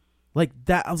 Like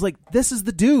that, I was like, this is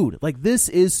the dude. Like, this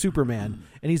is Superman.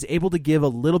 And he's able to give a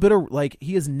little bit of, like,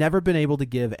 he has never been able to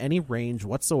give any range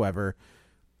whatsoever.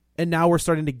 And now we're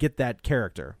starting to get that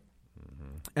character.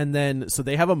 And then, so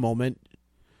they have a moment,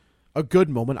 a good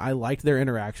moment. I liked their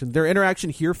interaction. Their interaction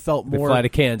here felt more... They fly to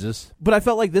Kansas. But I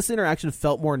felt like this interaction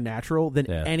felt more natural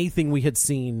than anything we had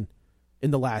seen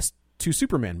in the last 2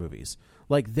 Superman movies.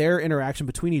 Like, their interaction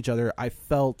between each other, I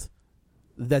felt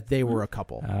that they were a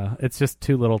couple. It's just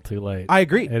too little too late. I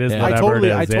agree. It is I whatever it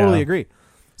is. I totally agree.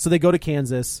 So they go to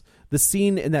Kansas. The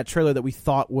scene in that trailer that we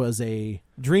thought was a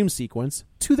dream sequence,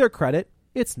 to their credit,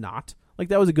 it's not. Like,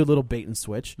 that was a good little bait and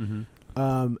switch.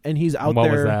 And he's out what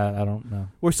there. Was that? I don't know.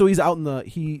 So he's out in the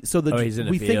he's in the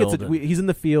we think field. He's in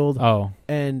the field. Oh,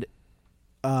 and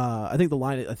I think the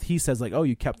line he says, like, "Oh,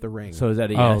 you kept the ring." So is that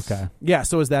a yes? Oh, okay. Yeah.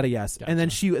 So is that a yes? Gotcha. And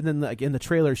then like in the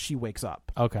trailer, she wakes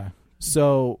up. Okay.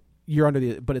 So you're under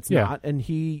the, but it's Yeah. not. And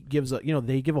he gives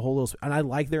they give a whole little, and I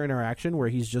like their interaction where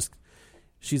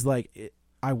she's like,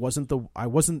 I wasn't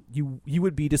you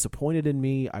would be disappointed in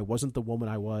me. I wasn't the woman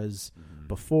I was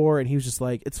before. And he was just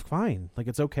like, it's fine. Like,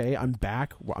 it's okay. I'm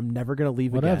back. I'm never going to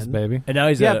leave Whatevs, again. baby. And now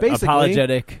he's basically.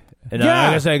 apologetic. And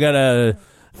I guess I got to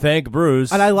thank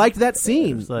Bruce. And I liked that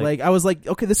scene. Like, I was like,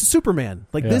 okay, this is Superman.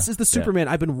 Like, this is the Superman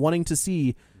I've been wanting to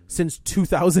see since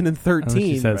 2013.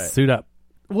 She says, suit up.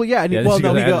 Well, yeah. And he goes,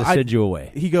 send you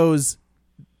away. He goes,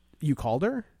 you called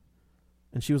her?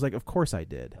 And she was like, of course I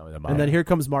did. And then here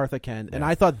comes Martha Kent. And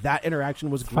I thought that interaction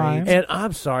was great. And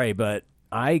I'm sorry, but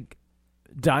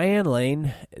Diane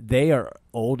Lane, they are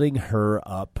olding her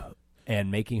up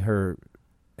and making her,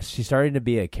 she's starting to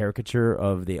be a caricature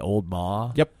of the old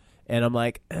Ma. Yep. And I'm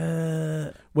like,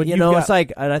 when it's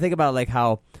like, and I think about like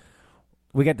how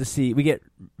we get Marissa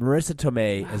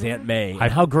Tomei as Aunt May,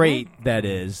 and how great that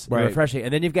is, right. Refreshing.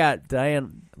 And then you've got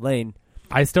Diane Lane.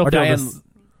 I still feel Diane this...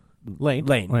 Lane,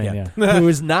 who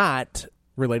is not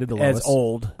related to Lois. as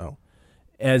old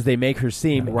as they make her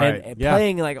seem, right? And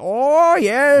playing like, oh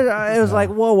yeah, it was like,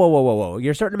 whoa,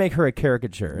 you're starting to make her a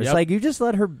caricature. It's like, you just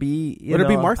let her be. Let her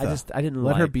be Martha. I didn't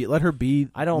let her be. Let her be.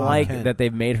 I don't like that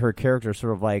they've made her character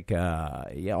sort of like,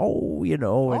 and you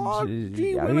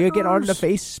get on the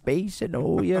space, and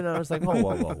it's like,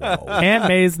 whoa. Aunt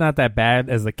May's not that bad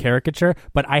as a caricature,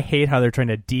 but I hate how they're trying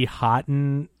to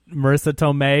de-hotten Marissa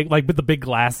Tomei, like with the big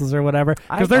glasses or whatever,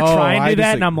 because they're trying to do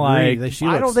that, and I'm like,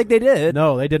 I don't think they did.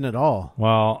 No, they didn't at all.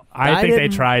 Well, I think they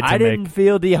tried to I didn't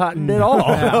feel de-hottened at all.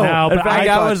 No, in fact,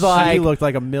 I was like, she looked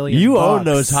like $1 million. You own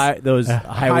those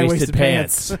high-waisted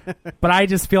pants. But I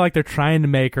just feel like they're trying to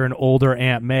make her an older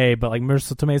Aunt May, but like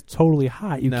Marissa Tomei is totally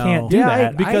hot. You can't do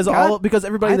that because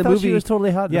everybody in the movie she was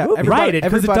totally hot. In the movie. Right?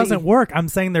 Because it doesn't work. I'm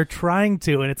saying they're trying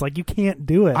to, and it's like you can't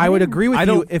do it. I would agree with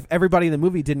you if everybody in the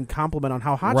movie didn't compliment on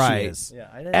how hot she is. Yeah,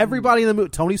 everybody in the movie,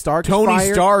 Tony Stark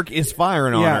is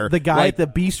firing on her. The guy at the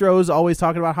bistro is always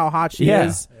talking about how hot she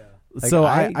is. Yeah. So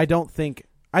I don't think,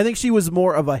 I think she was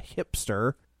more of a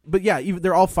hipster. But yeah,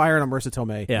 they're all firing on Marissa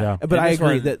Tomei. Yeah. But I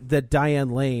agree that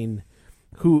Diane Lane,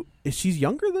 who is she's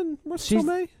younger than Marissa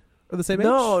Tomei, or the same age?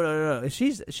 No.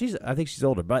 She's I think she's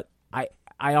older, but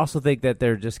I also think that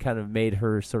they're just kind of made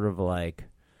her sort of like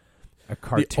a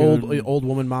cartoon, the old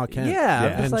woman Ma Kent.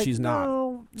 Yeah, and like, she's not.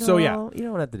 No, so yeah, you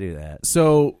don't have to do that.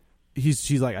 So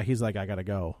he's like I gotta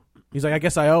go. He's like, I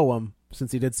guess I owe him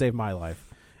since he did save my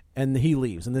life, and he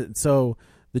leaves. And so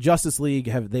the Justice League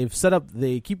they've set up.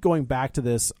 They keep going back to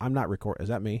this. I'm not recording. Is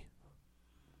that me?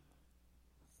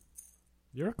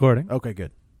 You're recording. Okay,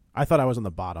 good. I thought I was on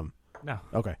the bottom. No.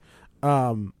 Okay.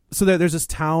 So there's this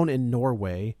town in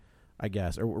Norway, I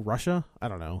guess, or Russia. I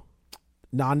don't know.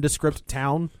 Nondescript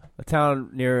town. A town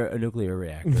near a nuclear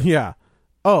reactor. Yeah.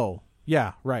 Oh,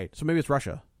 yeah, right. So maybe it's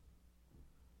Russia.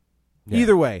 Yeah.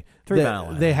 Either way,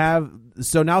 they have.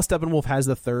 So now Steppenwolf has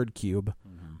the third cube.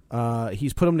 Mm-hmm.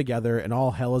 He's put them together, and all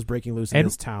hell is breaking loose in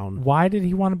this town. Why did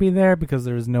he want to be there? Because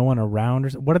there was no one around? Or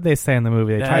what did they say in the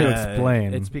movie? They try to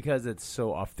explain. It's because it's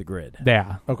so off the grid.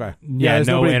 Yeah. Okay. Yeah,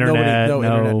 no internet. No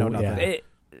internet, no nothing. Yeah.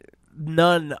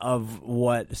 None of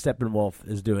what Steppenwolf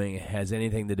is doing has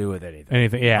anything to do with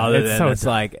anything. Yeah. Other than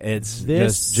it's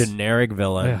just generic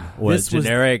villain with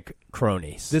generic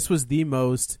cronies. This was the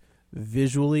most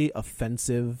visually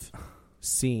offensive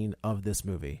scene of this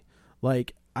movie.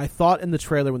 Like, I thought in the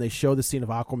trailer when they showed the scene of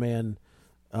Aquaman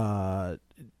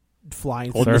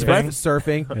flying,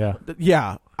 surfing.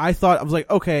 Yeah. I was like,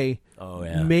 okay,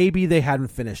 maybe they hadn't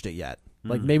finished it yet.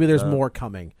 Like, maybe there's more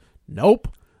coming. Nope.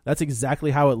 That's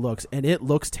exactly how it looks, and it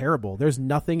looks terrible. There's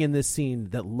nothing in this scene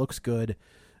that looks good.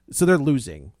 So they're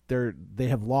losing. They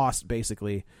have lost,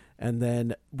 basically. And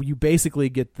then you basically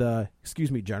get the,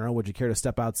 excuse me, General, would you care to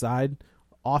step outside?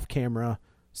 Off camera,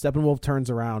 Steppenwolf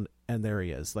turns around, and there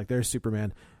he is. Like, there's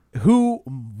Superman, who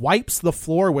wipes the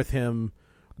floor with him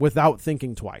without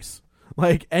thinking twice.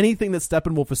 Like, anything that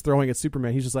Steppenwolf is throwing at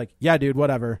Superman, he's just like, yeah, dude,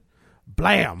 whatever.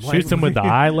 Blam! Shoots him with the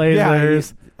eye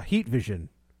lasers. Yeah, heat vision.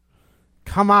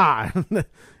 Come on.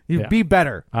 Be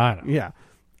better. I know. Yeah.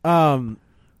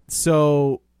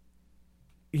 So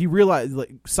he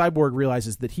Cyborg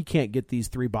realizes that he can't get these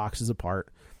 3 boxes apart,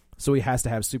 so he has to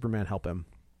have Superman help him.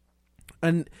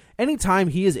 And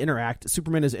anytime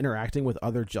Superman is interacting with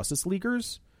other Justice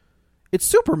Leaguers, it's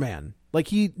Superman. Like,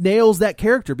 he nails that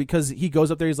character because he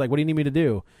goes up there, he's like, what do you need me to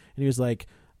do? And he was like,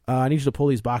 I need you to pull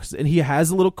these boxes. And he has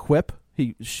a little quip.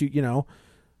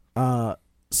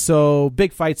 So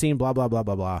big fight scene, blah, blah, blah,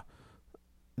 blah, blah.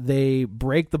 They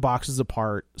break the boxes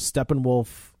apart.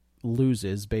 Steppenwolf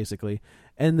loses, basically.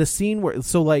 And the scene where,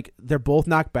 they're both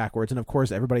knocked backwards, and of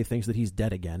course everybody thinks that he's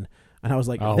dead again. And I was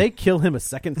like, they kill him a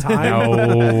second time?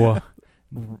 No.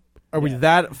 Are we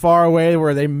that far away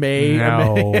where they may?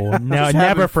 No,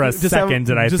 never for a second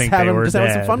did I think they were dead. Just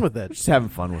having some fun with it. Just having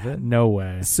fun with it. No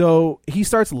way. So he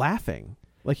starts laughing.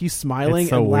 Like, he's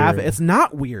smiling and laughing. Weird. It's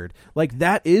not weird. Like,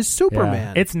 that is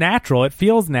Superman. Yeah. It's natural. It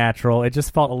feels natural. It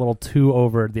just felt a little too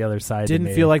over the other side.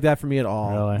 Didn't feel like that for me at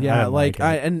all. Really?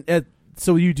 Yeah,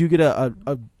 so you do get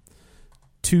a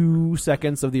 2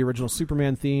 seconds of the original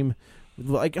Superman theme,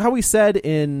 like how we said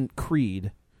in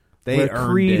Creed.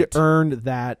 Creed earned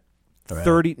that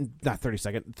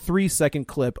 3-second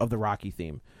clip of the Rocky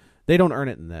theme. They don't earn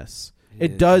it in this.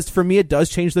 It does, for me, it does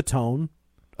change the tone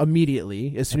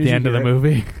immediately as soon as the end of the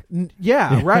movie.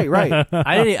 Yeah, right.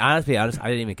 I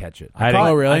didn't even catch it.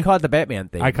 I caught the Batman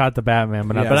thing. I caught the Batman,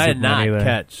 but I did not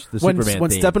catch the Superman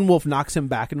when theme. Steppenwolf knocks him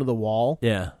back into the wall.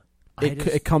 Yeah,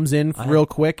 it comes in real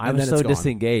quick, and then it's gone.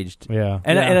 Disengaged. Yeah,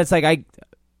 and it's like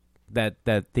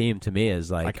that theme to me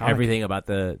is like iconic. Everything about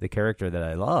the character that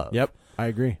I love. Yep, I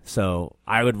agree. So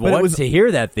I would want to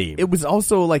hear that theme. It was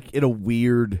also like in a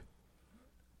weird,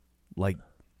 like.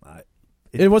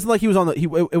 It wasn't like he was on the. He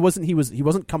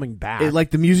wasn't coming back.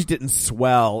 Like the music didn't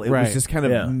swell. It Right. was just kind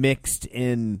of mixed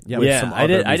in. Yeah, with some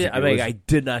other music. I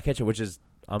did not catch it, which is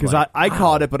because I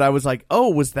caught it, but I was like,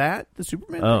 "Oh, was that the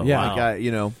Superman?" Oh, thing? yeah. Like,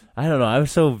 I don't know. I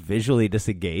was so visually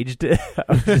disengaged. I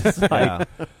was just like,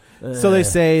 So they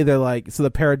say they're like. So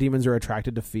the parademons are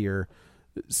attracted to fear.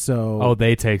 So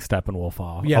they take Steppenwolf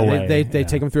off. yeah, away. they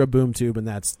take him through a boom tube, and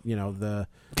that's the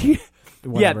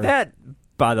yeah, that.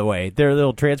 By the way, their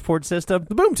little transport system,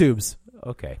 the boom tubes,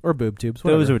 okay, or boob tubes.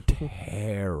 Those Whatever. are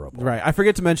terrible. Right, I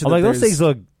forget to mention. I'm like those things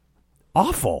look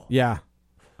awful. Yeah,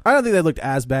 I don't think they looked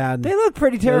as bad. They look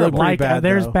pretty terrible. They look pretty bad,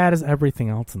 they're though. as bad as everything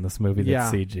else in this movie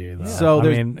that's Yeah. CG. Though. So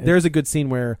there's a good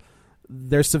scene where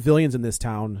there's civilians in this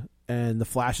town, and the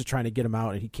Flash is trying to get him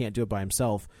out, and he can't do it by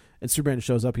himself. And Superman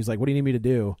shows up. He's like, "What do you need me to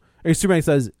do?" Or Superman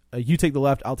says, "You take the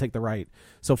left, I'll take the right."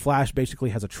 So Flash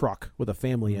basically has a truck with a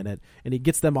family in it, and he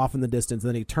gets them off in the distance. And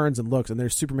then he turns and looks, and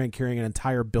there's Superman carrying an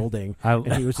entire building.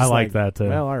 And he was just like that too.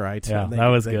 Well, all right, Yeah, and that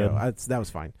was good. That was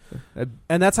fine.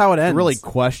 And that's how it ends. really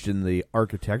questioned the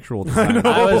architectural design. I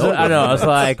know. I was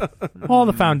like, well,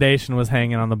 the foundation was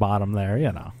hanging on the bottom there.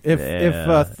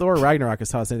 If Thor Ragnarok has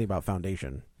taught us anything about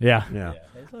foundation, Yeah.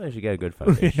 as long as you got a good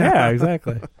foundation. Yeah,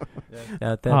 exactly.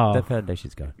 That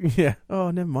foundation's gone. Yeah.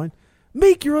 Oh, never mind.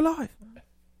 Make you're alive.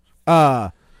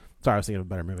 Sorry, I was thinking of a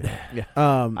better movie. Yeah.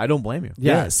 I don't blame you.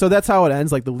 Yeah. So that's how it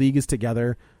ends. Like the League is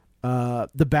together.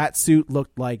 The bat suit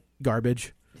looked like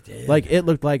garbage. Like it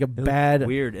looked like a bad,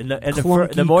 weird. And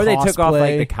clunky the more they took off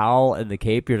like cosplay. the cowl and the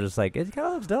cape, you're just like, it kind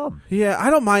of looks dumb. Yeah, I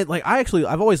don't mind. Like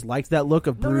I've always liked that look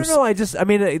of Bruce. No. It just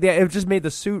made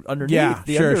the suit underneath. Yeah,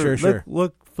 the sure.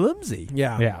 Look flimsy.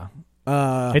 Yeah.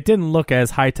 It didn't look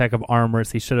as high tech of armor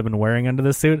as he should have been wearing under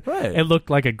the suit. Right. It looked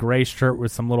like a gray shirt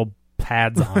with some little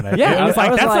pads on it. Yeah, I was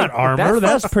like, that's not armor.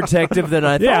 That's less protective than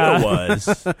I thought it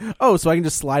was. Oh, so I can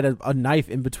just slide a knife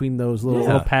in between those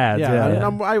little pads.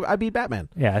 I beat Batman.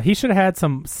 Yeah, he should have had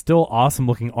some still awesome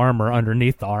looking armor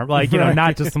underneath the arm, like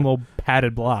not just some little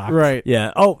padded blocks. Right.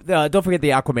 Yeah. Oh, don't forget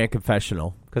the Aquaman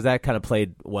confessional because that kind of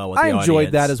played well with the audience. I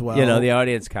enjoyed that as well. The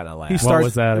audience kind of laughed. What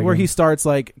was that again? Where he starts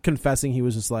like confessing. He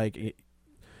was just like he's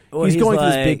going through like,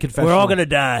 this big confession. We're all gonna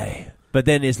die. But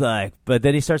then he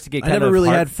starts to get kind of I never really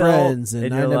had heartfelt, friends,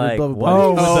 and I you're never like, blah, blah, blah.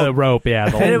 Oh, with the rope,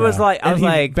 yeah. And it was like, I was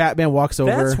like, Batman walks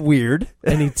over. That's weird.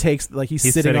 And he takes, like, he's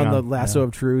sitting on the lasso yeah.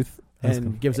 of truth That's and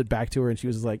cool. gives it back to her, and she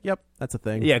was just like, "Yep, that's a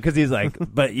thing." Yeah, because he's like,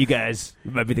 but you guys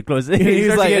might be the closest. He's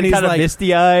He's like- and he's kind of like-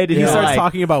 misty-eyed. And He he's starts like,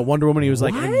 talking about Wonder Woman. He was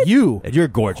like, What? "And you, and you're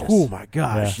gorgeous. oh my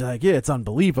gosh!" Like, yeah, it's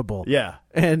unbelievable. Yeah.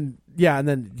 And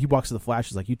then he walks to the Flash.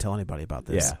 He's like, "You tell anybody about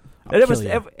this." Yeah. I'll And it kill was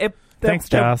you." That Thanks,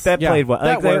 Joss. That Yeah, played well.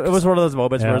 that Like, it works. was one of those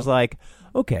moments where Yeah. it's like,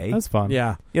 okay, That's fun.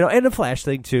 Yeah. and the Flash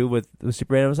thing too with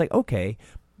Superman. I was like, okay,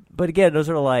 but again, those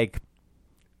are like.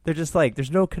 They're just like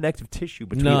there's no connective tissue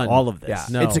between all of this. Yeah.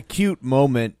 No. It's a cute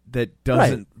moment that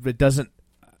doesn't. It doesn't.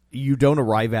 You don't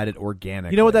arrive at it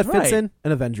organically. You know what that fits in?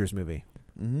 An Avengers movie.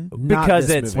 Mm-hmm.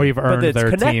 Because it's we've earned it's their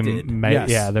connected. team.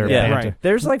 Yes. Yeah, they're Yeah, banter. right.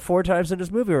 There's like 4 times in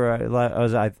this movie where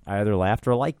I either laughed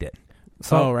or liked it.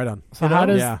 So right on. So how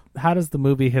does the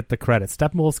movie hit the credits?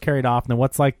 Steppenwolf's carried off, and then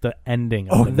what's like the ending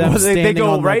of it? them they standing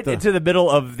go on, right like, into the middle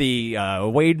of the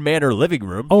Wayne Manor living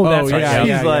room. Oh, that's right. yeah, She's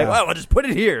yeah, like, yeah. well, we'll just put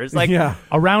it here. It's like, Yeah.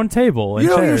 A round table. And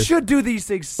you chairs. should do these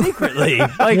things secretly.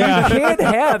 Like, you can't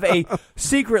have a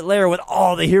secret lair with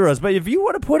all the heroes. But if you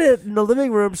want to put it in the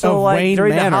living room, so Of like Wayne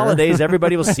during Manor. the holidays,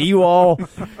 everybody will see you all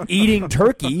eating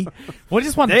turkey. Well,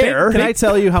 just one There. big Can I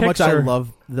tell you how much I picture.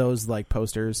 love those like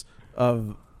posters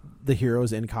of the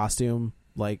heroes in costume,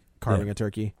 like carving a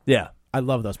turkey? Yeah. I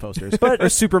love those posters. But- or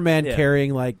Superman Yeah.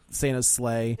 carrying like Santa's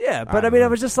sleigh. Yeah, but I mean, I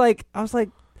was like,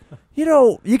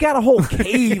 you got a whole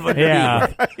cave underneath.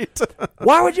 Yeah.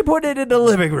 Why would you put it in the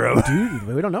living room? Dude,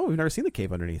 we don't know. We've never seen the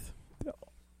cave underneath.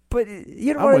 But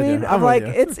you know I'm what I with you. mean? I'm I'm with like,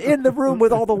 you. it's in the room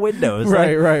with all the windows.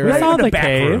 Right, Like, right, We right. saw in the the back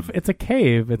cave. room. It's a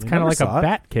cave. It's We kind of never like saw a it.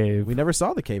 bat cave. We never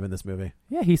saw the cave in this movie.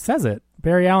 Yeah, he says it.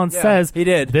 Barry Allen Yeah, says he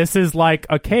did. This is like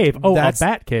a cave. Oh, That's- a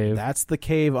bat cave. That's the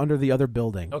cave under the other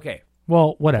building. Okay.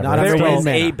 Well, whatever. Not It's under There Wayne is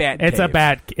Manor. a bat It's a cave.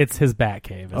 bat. It's his bat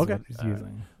cave. Is Okay. what he's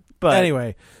using. But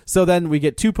Anyway, so then we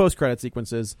get 2 post-credit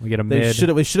sequences. We get a They mid. should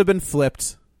have been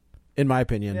flipped, in my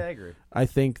opinion. Yeah, I agree. I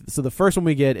think so. The first one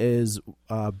we get is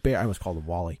I almost called him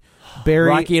Wally. Barry.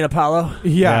 Rocky and Apollo.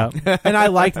 Yeah, and I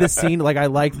like this scene. Like I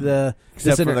like the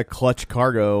Except this for the clutch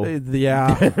cargo.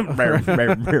 yeah.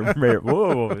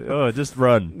 Whoa, just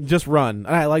run. Just run.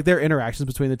 And I like their interactions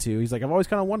between the two. He's like, I've always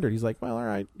kind of wondered. He's like, well, all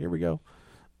right, here we go.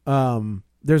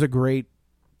 There's a great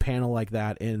panel like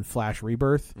that in Flash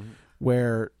Rebirth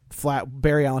where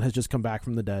Barry Allen has just come back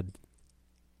from the dead,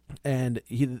 and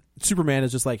Superman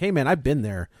is just like, hey man, I've been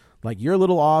there. Like, you're a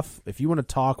little off. If you want to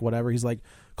talk, whatever. He's like,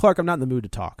 Clark, I'm not in the mood to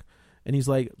talk. And he's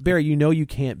like, Barry, you know you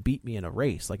can't beat me in a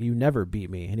race. Like, you never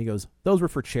beat me. And he goes, those were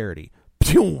for charity.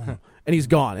 And he's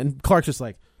gone. And Clark's just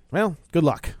like, well, good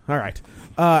luck. All right.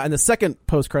 And the second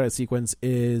post-credit sequence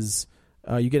is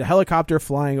you get a helicopter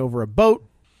flying over a boat.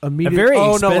 Immediately. A very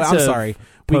I'm expensive sorry.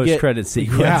 post-credit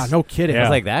sequence. Yeah, no kidding. I was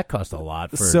like, that cost a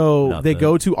lot. For So nothing. they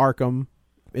go to Arkham,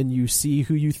 and you see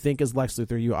who you think is Lex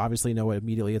Luthor. You obviously know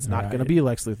immediately it's not going to be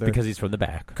Lex Luthor. because he's from the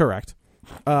back. Correct.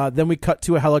 Then we cut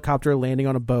to a helicopter landing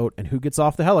on a boat, and who gets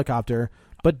off the helicopter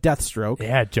but Deathstroke?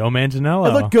 Yeah, Joe Manganiello.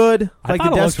 It looked good. I Like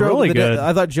thought the it looked Deathstroke, really good.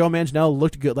 I thought Joe Manganiello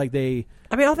looked good. Like they,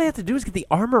 I mean, all they have to do is get the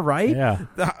armor right. Yeah.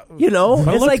 You know,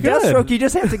 But it it's looked like good. Deathstroke. You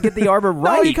just have to get the armor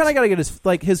right. no, you kind of got to get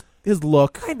his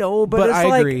look. I know, but it's I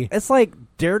like agree. it's like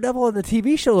Daredevil in the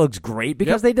TV show looks great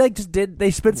because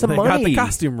they spent some They money got the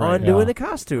costume right. on doing Yeah. the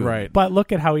costume. Right. But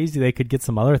look at how easy they could get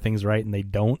some other things right, and they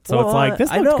don't. So Well, it's like,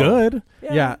 this I looks know. good.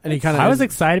 Yeah, and he kind of. I was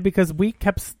excited because we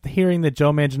kept hearing that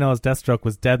Joe Manganiello's Deathstroke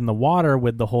was dead in the water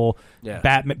with the whole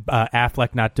Batman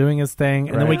Affleck not doing his thing,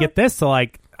 and then we get this. So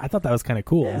like, I thought that was kind of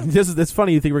cool. It's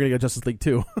funny you think we're gonna get Justice League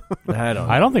 2. I don't.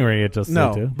 I don't think we're gonna get Justice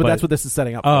No, League 2, but that's what this is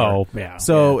setting up. Oh, for. yeah.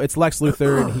 So it's Lex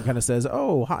Luthor, and he kind of says,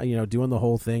 "Oh, hi," doing the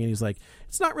whole thing, and he's like,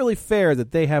 "It's not really fair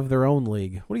that they have their own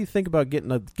league. What do you think about getting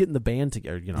the band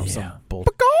together? Some bull,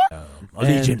 A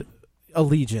Legion. a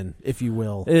legion, if you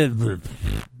will.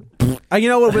 Uh, You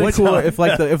know what would be cooler if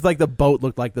the boat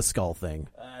looked like the skull thing.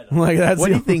 Like that's What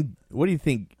do you think? What do you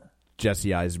think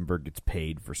Jesse Eisenberg gets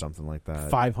paid for something like that?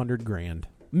 $500,000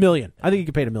 million. I think he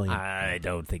could pay $1 million. I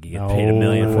don't think he get paid $1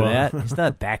 million for that. He's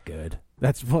not that good.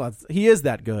 He is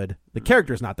that good. The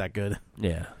character's not that good.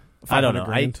 Yeah, I don't know.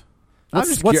 $500,000. I'm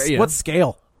just What's curious. what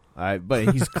scale?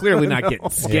 But he's clearly not getting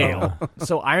scale.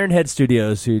 So Ironhead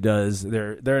Studios, who does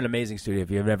they're an amazing studio.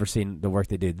 If you've never seen the work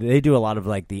they do a lot of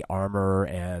like the armor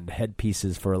and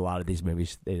headpieces for a lot of these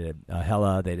movies. They did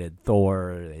Hela, they did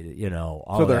Thor, they did, all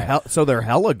So of they're that. so they're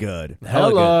hella good.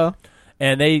 Hella good.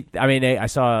 And I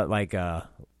saw like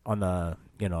on the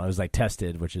it was like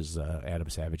Tested, which is Adam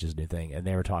Savage's new thing, and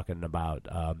they were talking about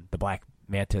the Black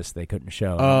Mantis they couldn't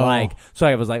show. Oh. So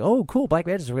I was like, oh, cool, Black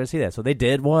Mantis, we're going to see that. So they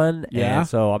did one, Yeah. and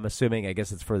so I'm assuming, I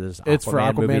guess it's for this It's for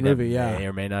Aquaman movie, that yeah. may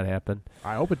or may not happen.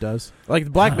 I hope it does. Like the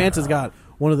Black Manta's got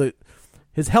one of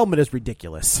his helmet is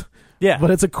ridiculous. Yeah.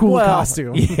 But it's a cool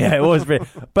costume. Yeah, it was very,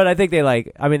 but I think they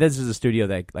this is a studio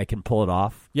that can pull it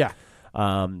off. Yeah.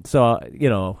 So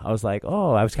I was like,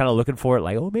 oh, I was kind of looking for it,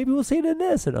 like, oh, maybe we'll see it in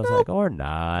this, and I was like, or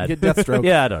not. You get Deathstroke.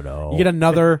 Yeah, I don't know. You get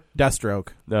another Deathstroke.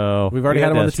 No, We've already we had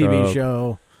got him on the TV Deathstroke.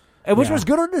 show. which was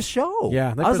good on the show.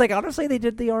 Yeah, I was like, honestly, they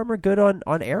did the armor good on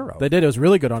Arrow. They did. It was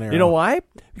really good on Arrow. You know why?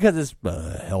 Because it's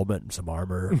helmet and some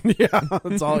armor. Yeah,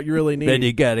 that's all you really need. Then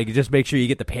you got to just make sure you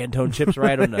get the Pantone chips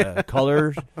right on the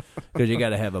colors, because you got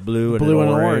to have a blue and an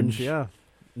orange. orange. Yeah,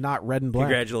 not red and black.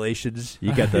 Congratulations,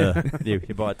 you got you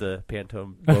bought the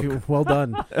Pantone book. Well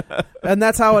done. And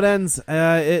that's how it ends.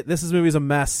 This movie's a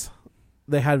mess.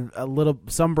 They had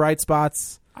some bright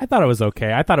spots. I thought it was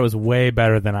okay. I thought it was way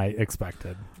better than I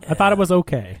expected. I thought it was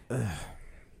okay.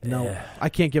 No, I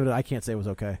can't give it. I can't say it was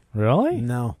okay. Really?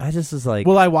 No. I just was like,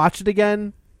 will I watch it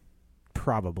again?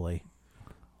 Probably.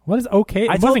 What is okay?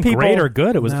 I It wasn't people, great or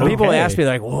good. It was okay. People ask me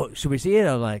like, "Well, should we see it?"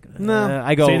 I'm like, no.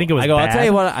 I go, So you think it was I'll bad? tell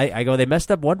you what. I go, they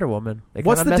messed up Wonder Woman. They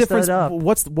What's the messed difference? it up.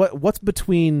 What's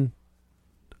between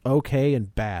okay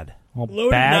and bad? Well,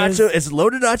 Loaded bad nacho. is- It's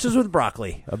loaded nachos with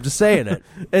broccoli. I'm just saying it.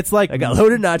 It's like I got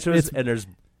loaded nachos and there's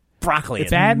broccoli.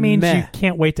 Bad means meh. you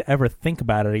can't wait to ever think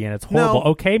about it again. It's horrible. No.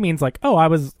 Okay means like, oh, I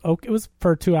was okay. It was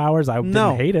for 2 hours. I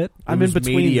didn't hate it. I'm It in was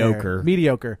between. mediocre. There.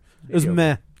 Mediocre. It was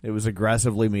meh. It was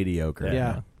aggressively mediocre.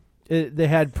 Yeah. They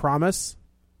had promise,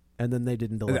 and then they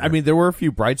didn't deliver. I mean, there were a few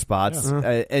bright spots,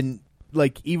 and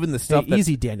like even the stuff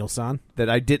easy, Daniel-san. that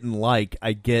I didn't like,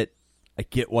 I get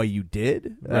why you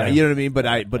did. Right. You know what I mean?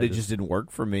 But it just didn't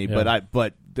work for me. Yeah.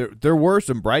 But there were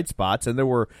some bright spots, and there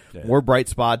were more bright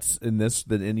spots in this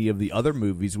than any of the other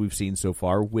movies we've seen so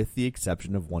far, with the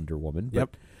exception of Wonder Woman.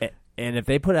 But And if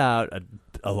they put out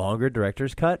a longer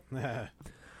director's cut,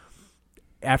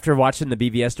 after watching the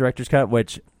BVS director's cut,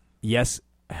 which yes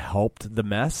helped the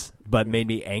mess, but made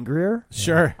me angrier.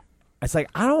 Sure. It's like,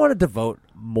 I don't want to devote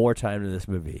more time to this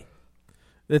movie.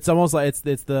 It's almost like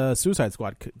it's the Suicide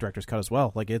Squad director's cut as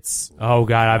well. Like it's. Oh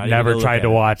God, I've never tried to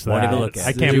watch that. Won't even look at I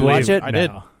it. can't Did you believe watch it? I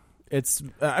did. No. It's.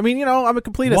 I mean, I'm a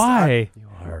completist. Why?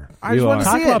 I just want to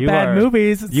Talk see about it bad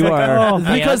movies. It's You like, are. oh,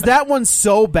 because that one's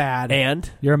so bad. And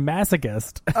you're a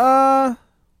masochist.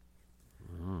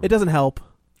 It doesn't help.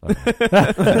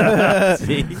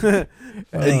 see,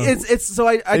 It's so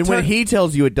I and when he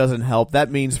tells you it doesn't help,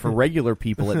 that means for regular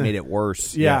people it made it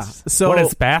worse. yeah. Yes. So what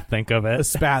does Spath think of it?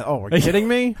 Spath. Oh, are you kidding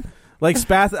me? Like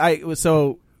Spath.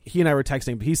 So he and I were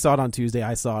texting. But he saw it on Tuesday.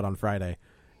 I saw it on Friday.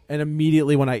 And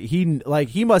immediately when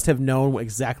he must have known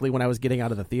exactly when I was getting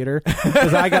out of the theater,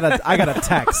 because I got a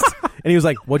text and he was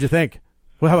like, "What'd you think?"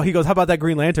 Well, he goes, "How about that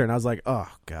Green Lantern?" I was like, "Oh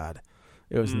God,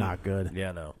 it was not good."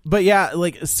 yeah, no. But yeah,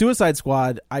 like Suicide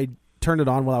Squad, I turned it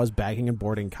on while I was bagging and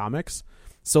boarding comics.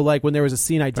 So like when there was a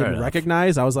scene I didn't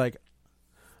recognize, I was like,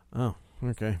 "Oh,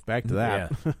 okay, back to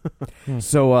that." Yeah.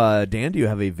 So, Dan, do you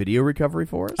have a video recovery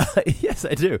for us? Yes,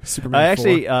 I do. Superman I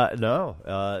actually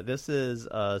no. This is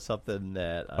something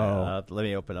that let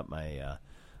me open up my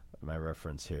my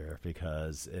reference here,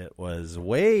 because it was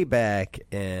way back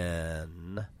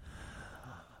in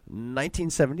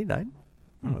 1979.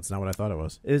 Oh, that's not what I thought it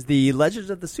was. It was the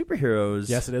Legends of the Superheroes.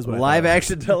 Yes, it is what I live thought it was.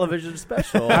 action television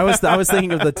special. I was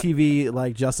thinking of the TV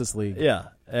like Justice League. Yeah,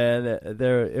 and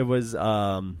there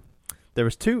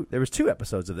was two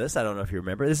episodes of this. I don't know if you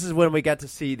remember. This is when we got to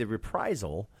see the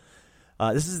reprisal.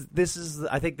 This is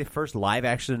I think the first live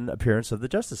action appearance of the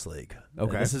Justice League.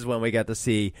 Okay, and this is when we got to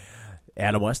see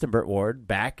Adam West and Burt Ward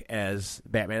back as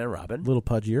Batman and Robin. A little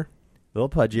pudgier. Yeah.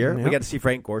 Yep. We got to see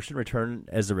Frank Gorshin return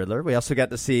as the Riddler. We also got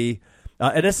to see,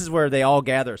 and this is where they all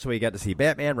gather. So we got to see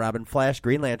Batman, Robin, Flash,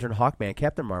 Green Lantern, Hawkman,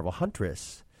 Captain Marvel,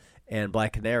 Huntress, and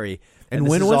Black Canary. And this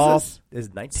when is was all, this?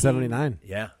 Is 79.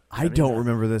 Yeah. I don't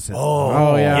remember this at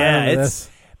Oh yeah. I Yeah, remember it's this.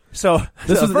 so.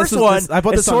 This the was- first this was- one. this- I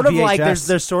bought it's this on sort of like VHS.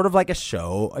 there's sort of like a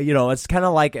show. You know, it's kind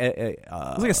of like a It's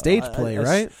like a stage play,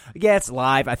 right? Yeah, it's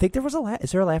live. I think there was a.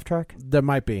 Is there a laugh track? There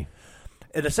might be.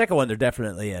 In the second one, there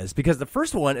definitely is, because the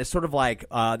first one is sort of like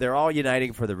they're all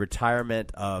uniting for the retirement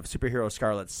of superhero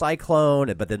Scarlet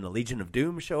Cyclone, but then the Legion of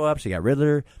Doom show up. So you got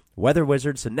Riddler, Weather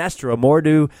Wizard, Sinestro,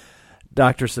 Mordu,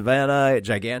 Dr. Savannah,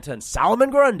 Giganta, and Solomon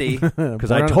Grundy,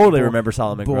 because I totally remember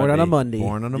Solomon Grundy. Born on a Monday.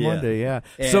 Born on a Monday, yeah.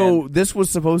 And- So this was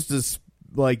supposed to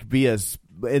like be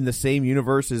in the same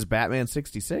universe as Batman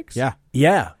 66? Yeah.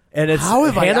 Yeah, and it's How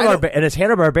have I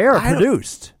Hanna-Barbera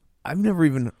produced. I've never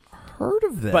even heard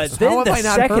of this. But How then have the I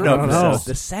not second heard of episode, this?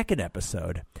 the second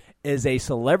episode is a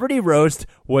celebrity roast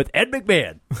with Ed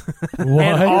McMahon What?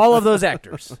 and all of those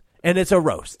actors, and it's a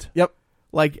roast. Yep.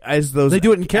 Like as those They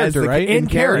do it in character, right? in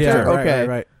character. Yeah, right, okay.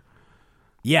 right.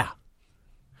 Yeah,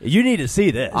 you need to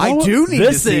see this. I do need to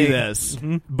This see thing-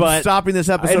 this. but Stopping this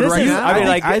episode this right is- now. I mean,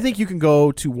 like- I think you can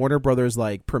go to Warner Brothers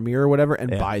like premiere or whatever and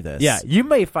buy this. Yeah, you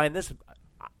may find this.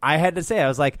 I had to say, I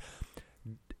was like,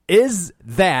 is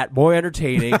that more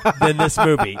entertaining than this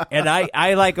movie? And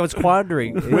I was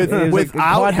quandering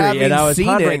without having and I was seen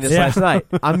pondering it. this last night.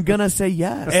 I'm gonna say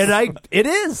yes, And it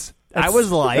is. I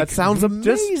was like, that sounds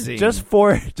amazing. Just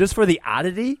for the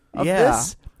oddity of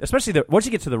this, especially once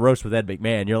you get to the roast with Ed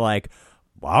McMahon, you're like,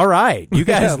 all right, you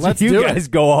guys, guys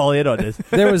go all in on this.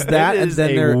 There was that, and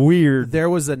then there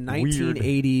was a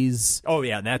 1980s. Oh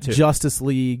yeah, that too. Justice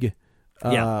League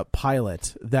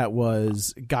pilot that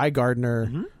was Guy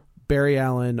Gardner, Barry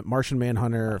Allen, Martian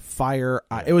Manhunter, Fire.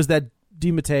 It was that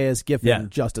DeMatteis Giffen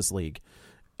Justice League,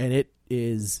 and it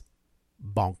is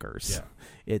bonkers. Yeah.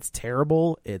 It's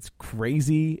terrible. It's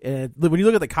crazy. And when you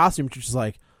look at the costumes, you're just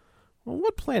like, well,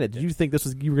 what planet did you think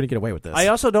you were going to get away with this? I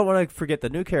also don't want to forget the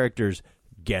new characters.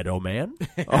 Ghetto Man.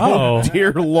 Oh,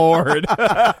 dear Lord.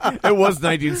 It was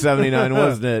 1979,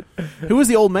 wasn't it? Who was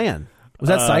the old man? Was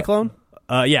that Cyclone?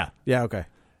 Yeah. Yeah, okay.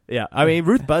 Yeah, I mean,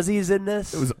 Ruth Buzzy's in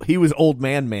this. He was Old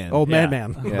Man. Old Man.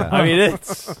 Yeah. I mean,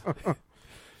 it's...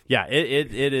 Yeah,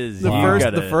 it is...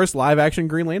 The first live-action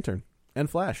Green Lantern and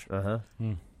Flash. Uh-huh.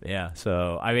 Yeah,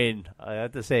 so, I mean, I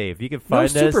have to say, if you can find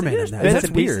this... Superman in that.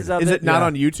 That's weird. Is it not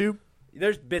on YouTube?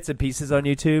 There's bits and pieces on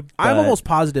YouTube. I'm almost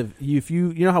positive if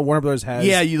you know how Warner Brothers has.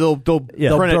 Yeah, they'll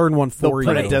burn one for you.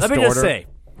 Let me just say,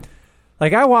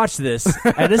 like I watched this,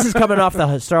 and this is coming off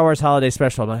the Star Wars Holiday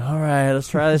Special. I'm like, all right, let's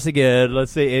try this again.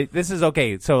 Let's see. This is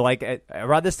okay. So, like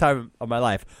around this time of my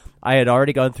life, I had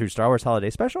already gone through Star Wars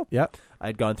Holiday Special. Yep. I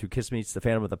had gone through Kiss Meets the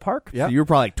Phantom of the Park. Yep. So you were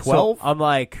probably like 12. So I'm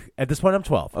like, at this point, I'm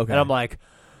 12. Okay. And I'm like,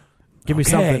 give me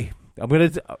something. I'm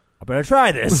gonna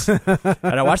try this. And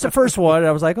I watched the first one, and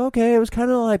I was like, okay, it was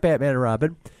kind of like Batman and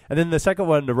Robin. And then the second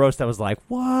one, the roast, I was like,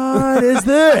 what is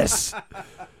this?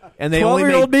 And they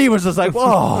 12-year-old me was just like,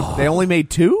 whoa. They only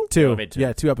made two? Two.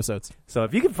 Yeah, 2 episodes. So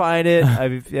if you can find it,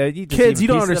 kids, you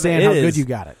don't understand how good you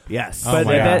got it. Yes.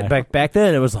 But back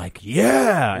then, it was like,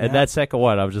 yeah. And that second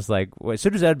one, I was just like, as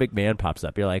soon as Ed McMahon pops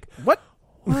up, you're like, what?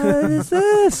 What is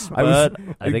this? I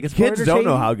think it's kids don't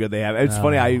know how good they have it. It's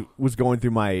funny. I was going through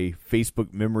my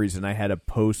Facebook memories, and I had a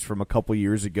post from a couple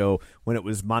years ago when it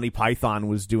was Monty Python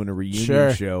was doing a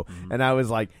reunion show, and I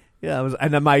was like, and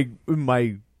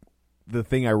then the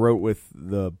thing I wrote with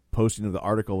the posting of the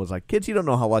article was like, kids, you don't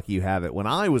know how lucky you have it. When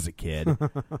I was a kid,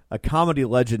 a comedy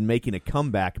legend making a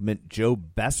comeback meant Joe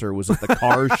Besser was at the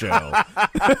car show.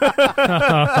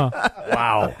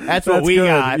 Wow. That's what we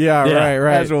got. Yeah, right.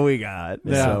 That's what we got.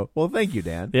 Yeah. So, well, thank you,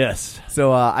 Dan. Yes.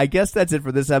 So I guess that's it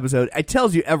for this episode. It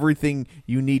tells you everything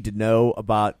you need to know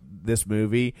about this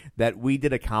movie, that we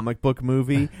did a comic book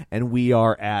movie, and we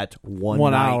are at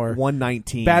 1 hour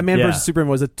 119. Batman versus Superman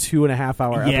was a 2.5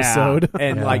 hour episode,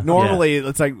 and like normally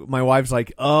it's like my wife's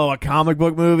like, oh, a comic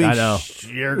book movie, I know.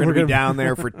 You're gonna be down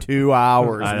there for 2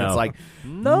 hours. I and know. it's like,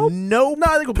 no,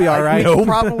 I think we'll be all right.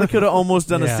 Probably could have almost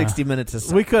done a 60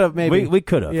 minutes. We could have maybe. We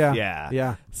could have.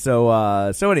 Yeah.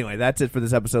 So anyway, that's it for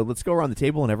this episode. Let's go around the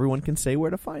table and everyone can say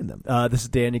where to find them. This is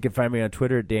Dan. You can find me on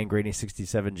Twitter at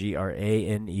DanGraney67,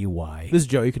 GRANEY. This is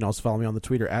Joe. You can also follow me on the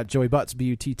Twitter at Joey Butts,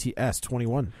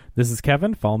 BUTTS21. This is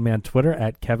Kevin. Follow me on Twitter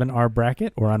at Kevin R.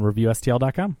 Brackett or on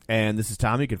ReviewSTL.com. And this is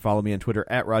Tom. You can follow me on Twitter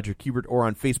at Roger Kubert or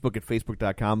on Facebook at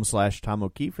Facebook.com/Tom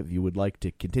O'Keefe if you would like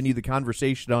to continue the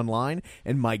conversation online.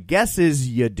 And my guess is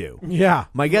you do. Yeah.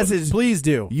 My guess is please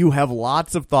do. You have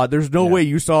lots of thought. There's no way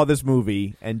you saw this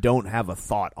movie and don't have a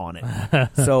thought on it.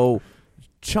 So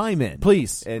chime in,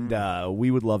 please. And we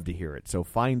would love to hear it. So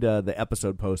find the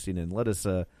episode posting and let us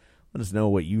know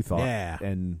what you thought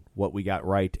and what we got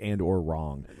right and or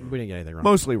wrong. We didn't get anything wrong.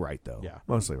 Mostly right, though. Yeah.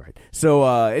 Mostly right. So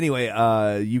anyway,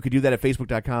 you could do that at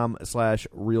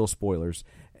Facebook.com/Real Spoilers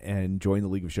and join the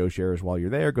League of Show Sharers while you're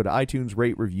there. Go to iTunes,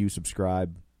 rate, review,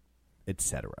 subscribe,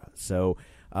 etc. So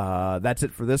that's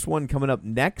it for this one. Coming up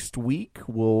next week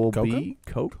will be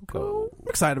Cocoa. I'm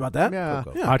excited about that. Yeah.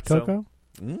 Cocoa. Hot cocoa?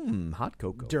 Hot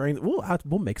cocoa.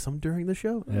 We'll make some during the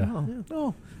show. Yeah.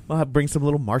 We'll bring some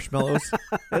little marshmallows.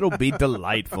 It'll be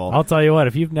delightful. I'll tell you what,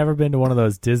 if you've never been to one of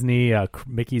those Disney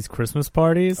Mickey's Christmas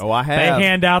parties, I have. They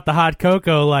hand out the hot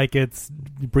cocoa like it's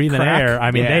breathing Crack. air.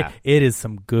 I mean, it is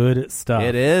some good stuff.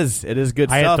 It is good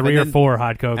stuff. I had 3 or 4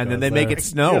 hot cocos. And then they make it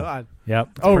snow. God.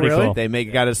 Yep. Oh, really? Cool. They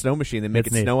got a snow machine. They make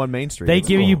it snow on Main Street. They It's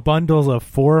give cool. you bundles of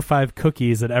 4 or 5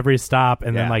 cookies at every stop,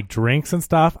 and then like drinks and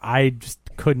stuff. I just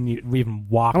couldn't even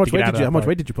walk. How much weight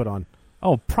did you put on?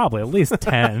 Oh, probably at least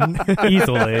 10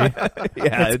 easily.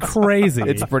 Yeah, it's crazy.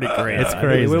 It's pretty crazy. It's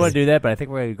crazy. We want to do that, but I think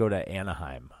we're going to go to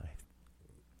Anaheim. I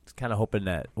was kind of hoping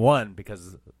that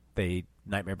because they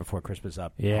Nightmare Before Christmas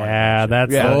up. Yeah,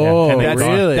 that's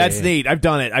really? That's neat. I've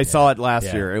done it. I saw it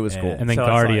last year. It was cool. And then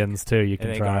Guardians too. You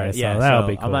can try. So that'll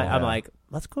be cool. I'm like,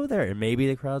 let's go there, and maybe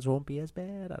the crowds won't be as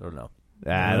bad. I don't know.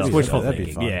 That's wishful that'd be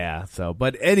thinking. fun. Yeah. So,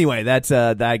 but anyway, that's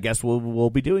I guess we'll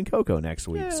be doing Coco next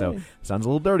week. Yay. So sounds a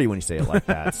little dirty when you say it like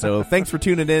that. So thanks for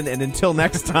tuning in, and until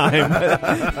next time,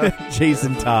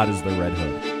 Jason Todd is the Red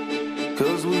Hood.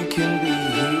 'Cause we can be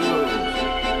heroes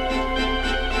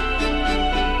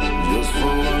just for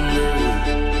one day.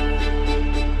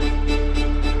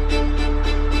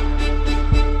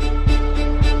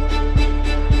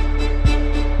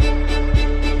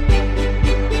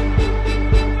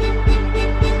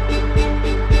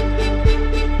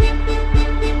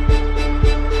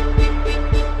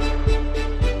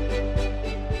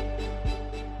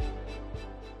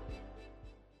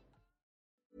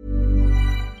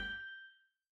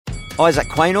 Isaac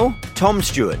Quaynor, Tom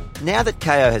Stewart. Now that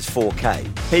KO has 4K,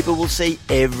 people will see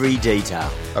every detail.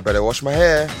 I better wash my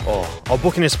hair. Oh, I'll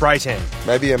book in a spray tan.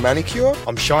 Maybe a manicure?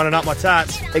 I'm shining up my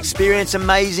tats. Experience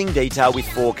amazing detail with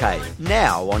 4K,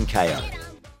 now on KO.